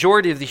doubtless the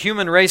majority of the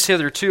human race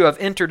hitherto have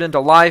entered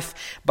into life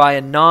by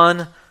a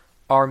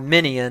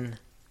non-Arminian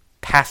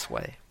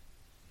pathway."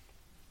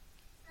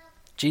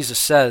 Jesus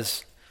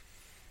says,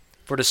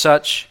 "For to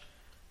such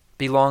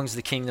belongs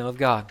the kingdom of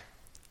God."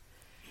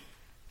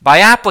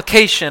 By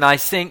application, I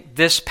think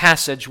this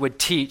passage would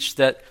teach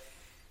that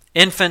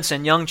infants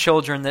and young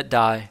children that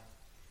die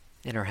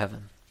enter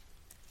heaven.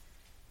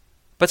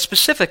 But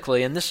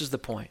specifically, and this is the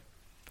point,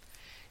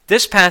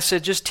 this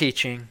passage is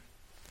teaching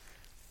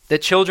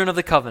that children of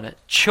the covenant,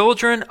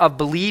 children of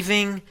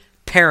believing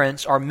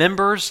parents, are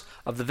members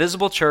of the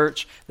visible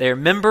church. They are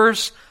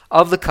members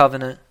of the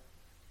covenant.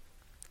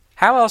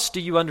 How else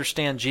do you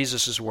understand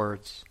Jesus'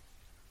 words?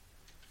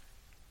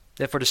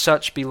 That for to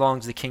such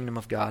belongs the kingdom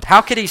of God.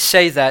 How could he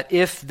say that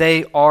if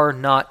they are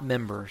not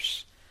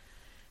members?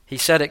 He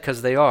said it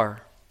because they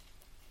are.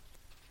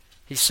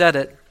 He said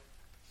it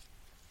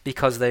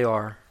because they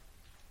are.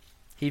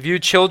 He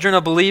viewed children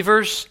of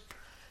believers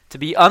to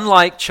be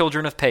unlike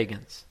children of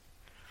pagans.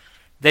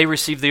 They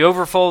receive the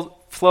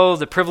overflow,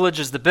 the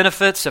privileges, the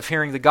benefits of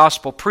hearing the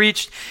gospel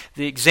preached,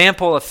 the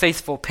example of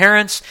faithful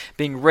parents,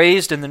 being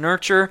raised in the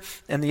nurture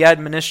and the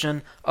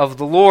admonition of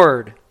the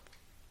Lord.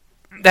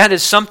 That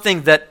is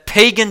something that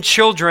pagan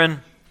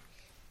children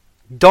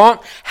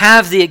don't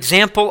have the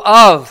example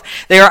of.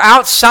 They are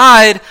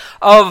outside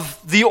of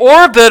the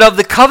orbit of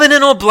the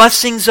covenantal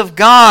blessings of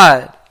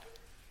God.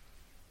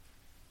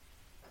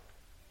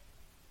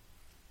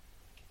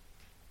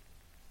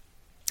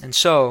 And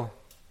so,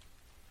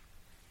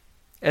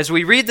 as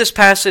we read this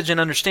passage and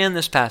understand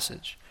this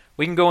passage,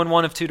 we can go in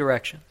one of two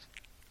directions.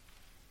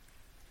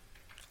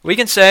 We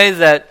can say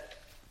that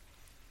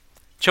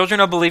children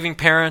of believing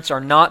parents are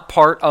not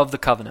part of the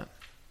covenant.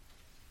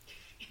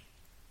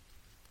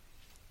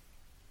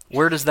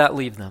 Where does that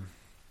leave them?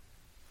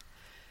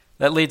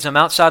 That leads them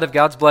outside of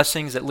God's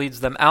blessings. It leads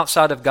them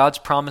outside of God's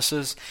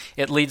promises.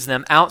 It leads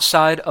them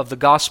outside of the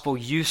gospel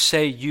you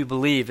say you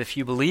believe. If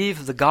you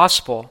believe the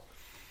gospel,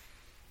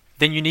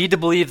 then you need to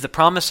believe the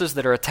promises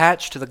that are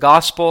attached to the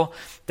gospel,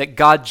 that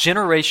God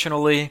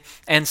generationally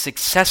and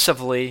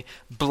successively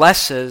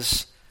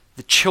blesses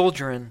the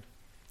children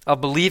of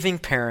believing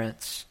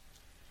parents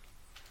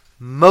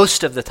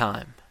most of the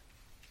time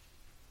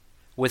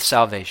with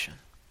salvation.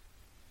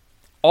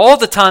 All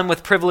the time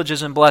with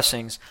privileges and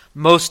blessings,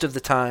 most of the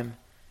time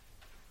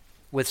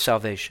with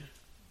salvation.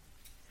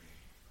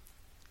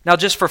 Now,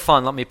 just for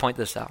fun, let me point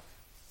this out.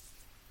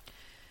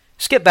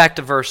 Skip back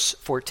to verse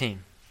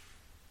 14,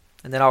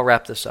 and then I'll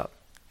wrap this up.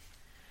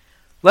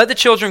 Let the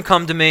children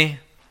come to me.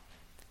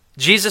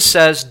 Jesus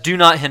says, do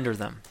not hinder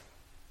them.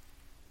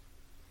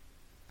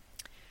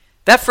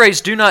 That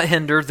phrase, do not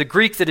hinder, the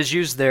Greek that is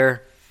used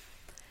there,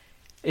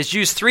 is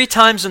used 3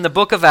 times in the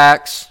book of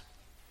Acts,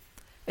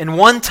 and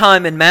 1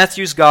 time in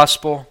Matthew's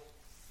gospel.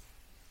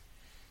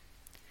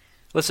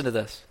 Listen to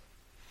this.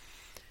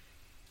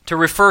 To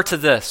refer to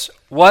this,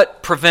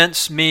 what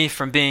prevents me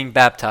from being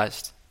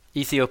baptized?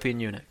 Ethiopian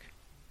eunuch.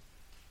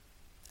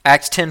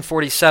 Acts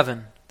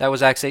 10:47. That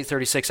was Acts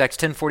 8:36. Acts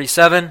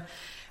 10:47.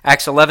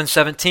 Acts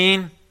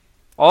 11:17.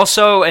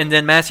 Also, and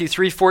then Matthew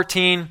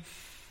 3:14,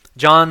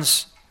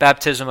 John's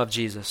baptism of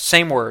Jesus.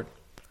 Same word.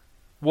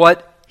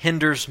 What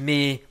hinders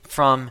me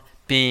from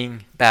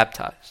being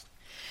baptized?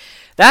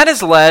 That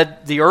has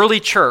led the early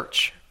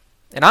church,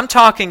 and I'm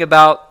talking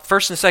about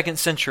 1st and 2nd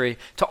century,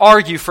 to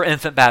argue for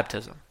infant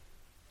baptism,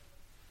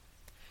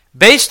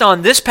 based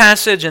on this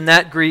passage and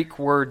that Greek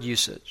word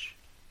usage.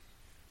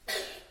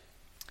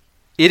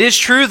 It is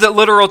true that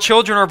literal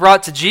children are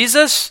brought to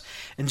Jesus,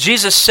 and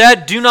Jesus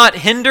said, do not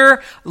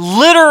hinder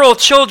literal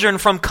children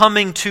from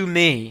coming to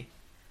me.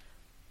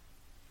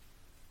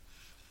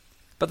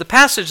 But the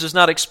passage does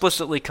not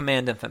explicitly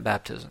command infant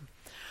baptism.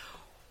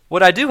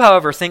 What I do,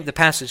 however, think the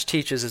passage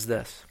teaches is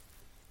this.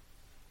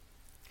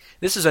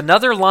 This is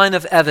another line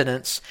of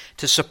evidence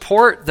to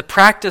support the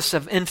practice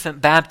of infant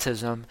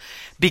baptism,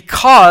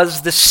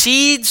 because the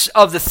seeds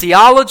of the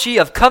theology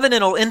of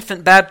covenantal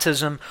infant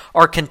baptism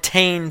are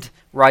contained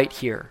right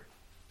here.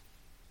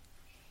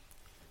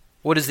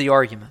 What is the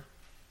argument?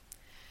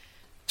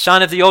 The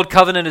sign of the old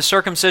covenant is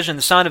circumcision.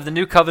 The sign of the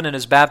new covenant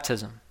is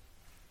baptism.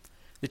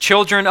 The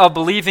children of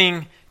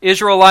believing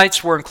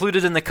Israelites were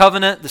included in the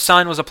covenant. The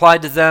sign was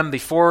applied to them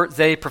before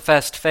they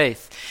professed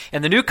faith.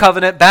 In the new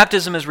covenant,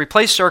 baptism has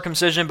replaced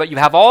circumcision, but you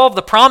have all of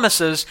the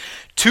promises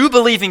to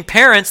believing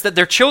parents that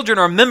their children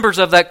are members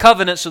of that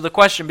covenant, so the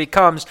question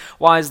becomes,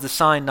 why is the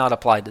sign not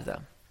applied to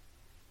them?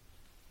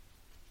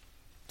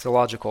 It's a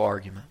logical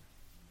argument.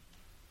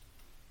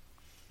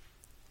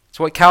 It's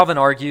what Calvin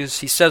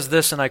argues. He says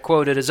this, and I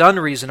quote, "It is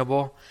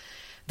unreasonable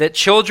that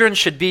children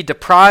should be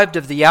deprived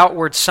of the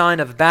outward sign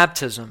of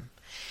baptism.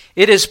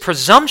 It is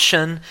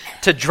presumption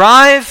to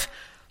drive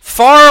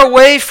far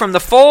away from the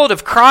fold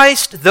of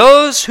Christ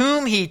those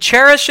whom he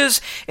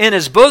cherishes in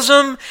his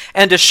bosom,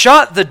 and to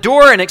shut the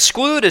door and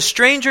exclude as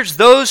strangers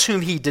those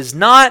whom he does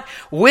not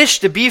wish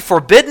to be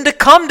forbidden to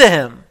come to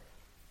him."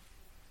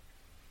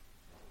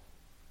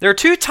 There are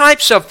 2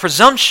 types of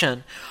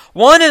presumption.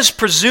 One is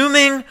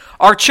presuming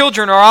our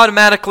children are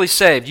automatically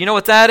saved. You know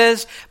what that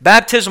is?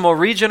 Baptismal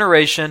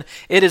regeneration.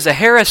 It is a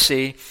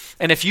heresy,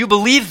 and if you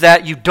believe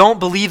that, you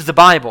don't believe the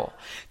Bible.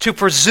 To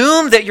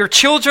presume that your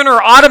children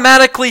are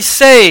automatically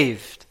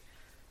saved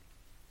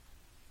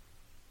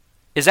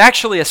is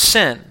actually a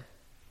sin,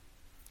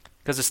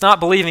 because it's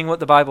not believing what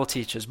the Bible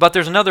teaches. But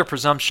there's another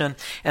presumption,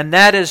 and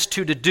that is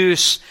to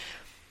deduce,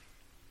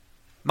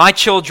 my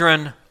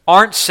children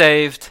aren't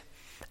saved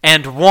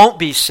and won't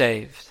be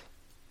saved.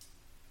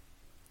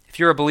 If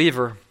you're a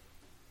believer,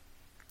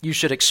 you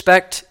should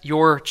expect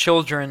your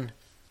children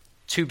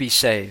to be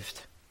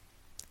saved.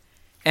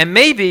 And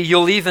maybe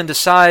you'll even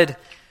decide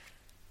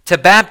to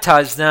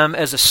baptize them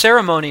as a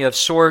ceremony of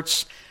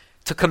sorts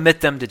to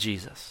commit them to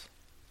Jesus.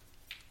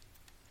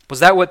 Was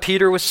that what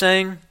Peter was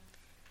saying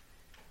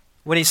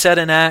when he said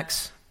in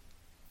Acts,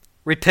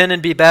 "Repent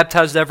and be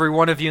baptized every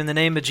one of you in the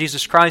name of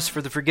Jesus Christ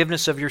for the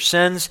forgiveness of your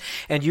sins,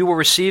 and you will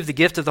receive the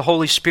gift of the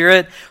Holy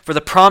Spirit, for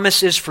the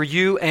promise is for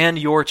you and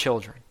your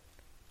children."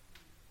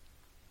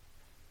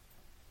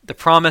 The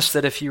promise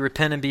that if you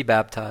repent and be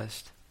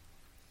baptized,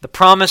 The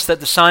promise that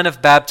the sign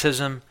of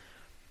baptism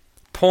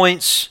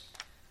points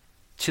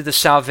to the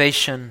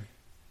salvation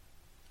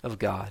of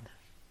God.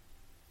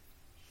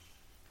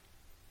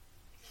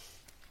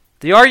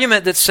 The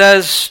argument that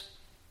says,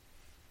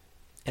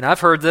 and I've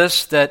heard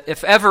this, that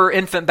if ever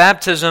infant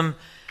baptism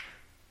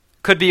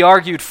could be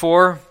argued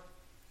for,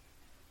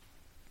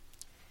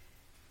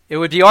 it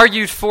would be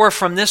argued for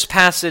from this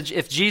passage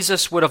if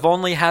Jesus would have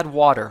only had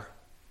water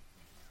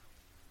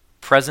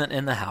present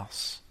in the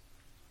house.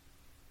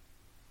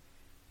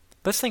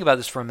 Let's think about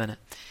this for a minute.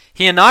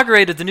 He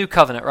inaugurated the new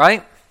covenant,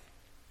 right?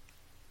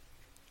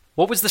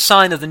 What was the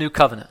sign of the new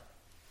covenant?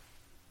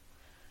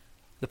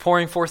 The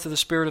pouring forth of the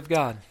Spirit of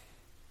God.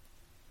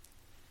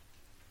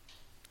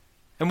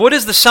 And what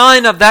is the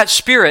sign of that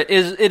Spirit?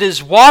 It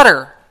is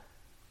water.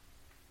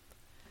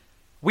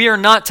 We are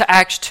not to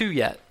Acts 2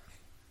 yet.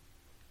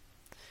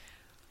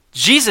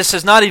 Jesus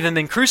has not even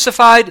been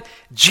crucified.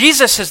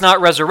 Jesus has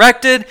not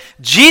resurrected.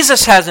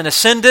 Jesus hasn't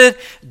ascended.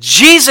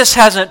 Jesus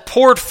hasn't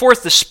poured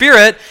forth the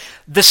Spirit.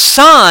 The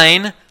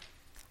sign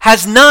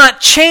has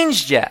not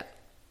changed yet.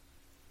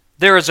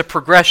 There is a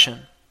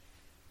progression.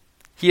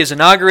 He has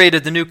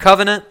inaugurated the new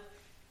covenant.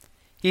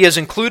 He has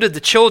included the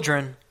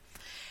children.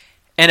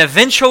 And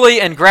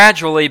eventually and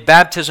gradually,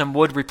 baptism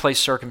would replace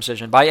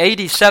circumcision. By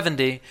AD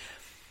 70,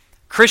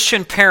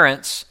 Christian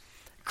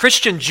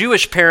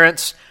Jewish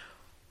parents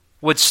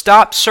would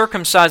stop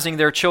circumcising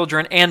their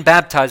children and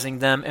baptizing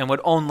them and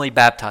would only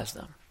baptize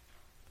them.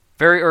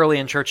 Very early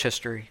in church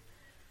history,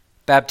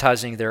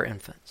 baptizing their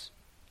infants.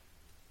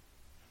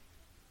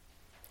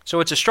 So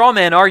it's a straw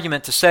man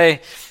argument to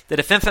say that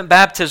if infant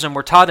baptism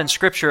were taught in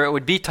Scripture, it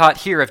would be taught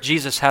here if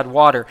Jesus had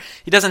water.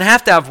 He doesn't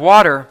have to have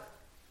water.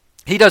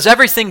 He does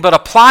everything but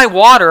apply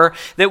water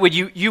that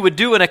you would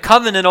do in a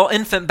covenantal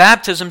infant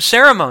baptism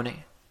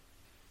ceremony.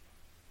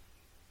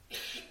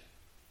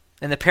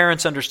 And the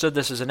parents understood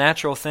this as a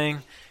natural thing.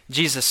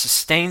 Jesus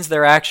sustains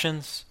their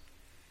actions.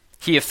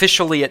 He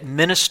officially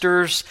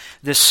administers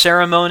this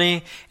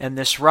ceremony and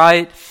this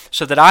rite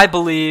so that I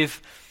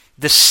believe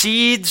the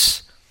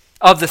seeds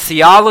of the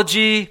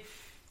theology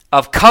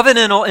of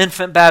covenantal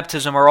infant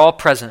baptism are all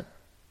present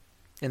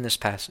in this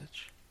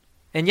passage.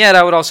 And yet,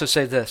 I would also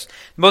say this.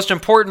 The most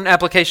important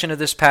application of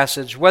this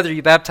passage, whether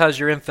you baptize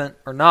your infant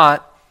or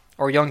not,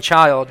 or young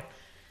child,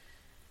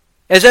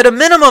 is at a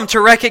minimum to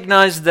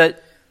recognize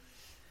that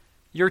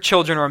your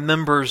children are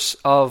members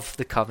of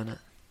the covenant.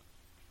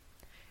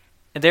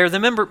 And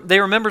they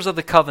are members of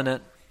the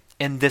covenant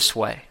in this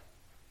way.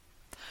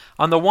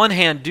 On the one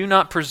hand, do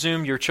not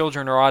presume your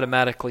children are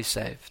automatically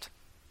saved.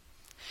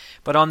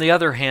 But on the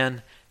other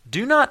hand,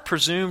 do not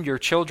presume your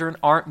children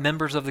aren't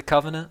members of the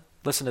covenant.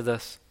 Listen to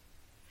this.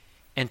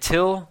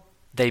 Until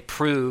they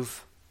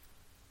prove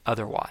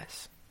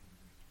otherwise.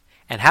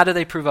 And how do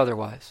they prove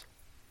otherwise?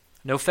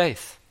 No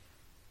faith,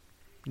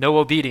 no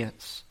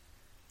obedience,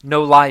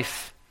 no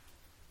life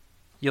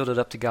yielded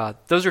up to God.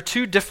 Those are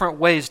two different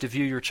ways to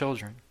view your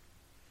children.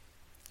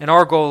 And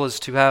our goal is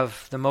to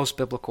have the most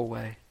biblical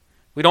way.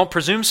 We don't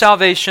presume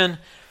salvation,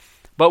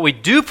 but we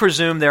do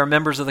presume they're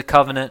members of the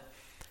covenant,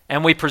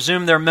 and we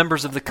presume they're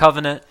members of the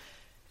covenant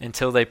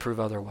until they prove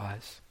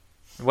otherwise.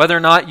 Whether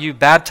or not you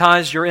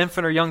baptize your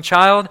infant or young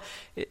child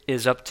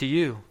is up to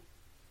you.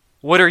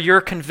 What are your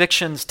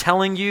convictions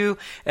telling you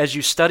as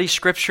you study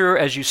Scripture,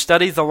 as you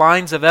study the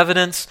lines of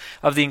evidence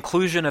of the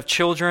inclusion of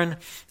children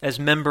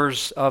as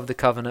members of the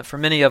covenant? For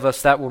many of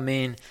us, that will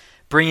mean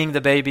bringing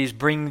the babies,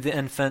 bringing the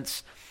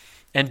infants,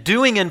 and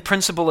doing in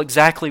principle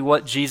exactly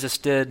what Jesus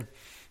did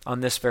on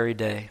this very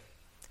day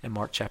in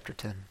Mark chapter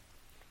 10.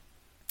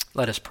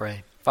 Let us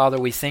pray. Father,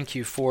 we thank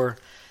you for,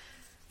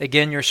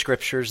 again, your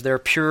Scriptures. They're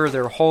pure,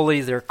 they're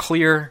holy, they're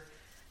clear,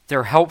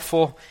 they're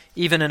helpful,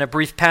 even in a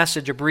brief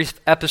passage, a brief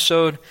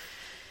episode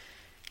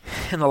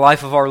in the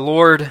life of our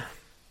Lord.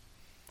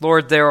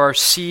 Lord, there are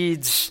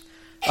seeds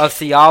of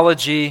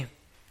theology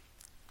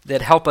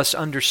that help us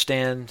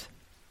understand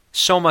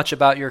so much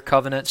about your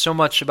covenant, so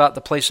much about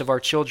the place of our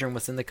children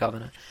within the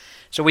covenant.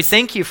 So we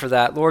thank you for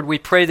that. Lord, we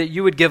pray that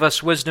you would give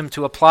us wisdom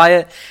to apply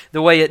it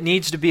the way it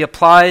needs to be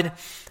applied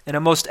in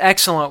a most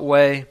excellent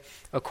way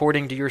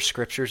according to your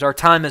Scriptures. Our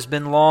time has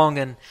been long,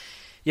 and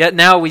yet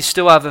now we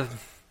still have a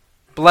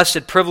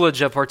blessed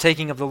privilege of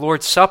partaking of the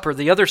Lord's Supper,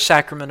 the other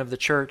sacrament of the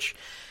church,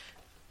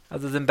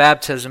 other than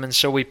baptism. And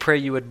so we pray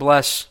you would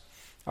bless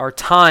our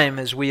time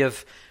as we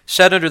have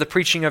sat under the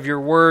preaching of your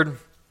word,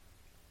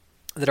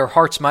 that our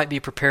hearts might be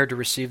prepared to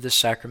receive this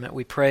sacrament.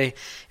 We pray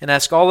and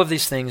ask all of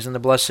these things in the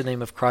blessed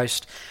name of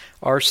Christ,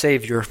 our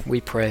Savior, we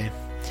pray.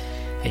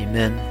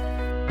 Amen.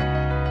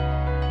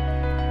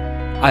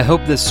 I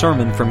hope this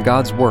sermon from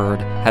God's Word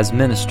has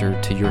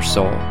ministered to your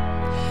soul.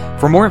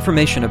 For more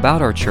information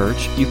about our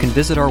church, you can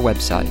visit our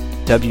website,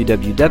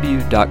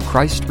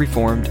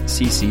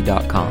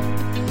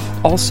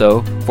 www.christreformedcc.com.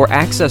 Also, for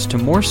access to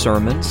more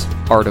sermons,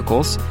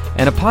 articles,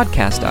 and a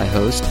podcast I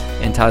host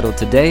entitled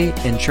Today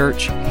in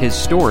Church, His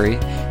Story,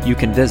 you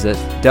can visit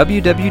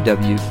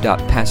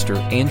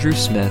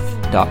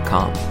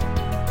www.pastorandrewsmith.com.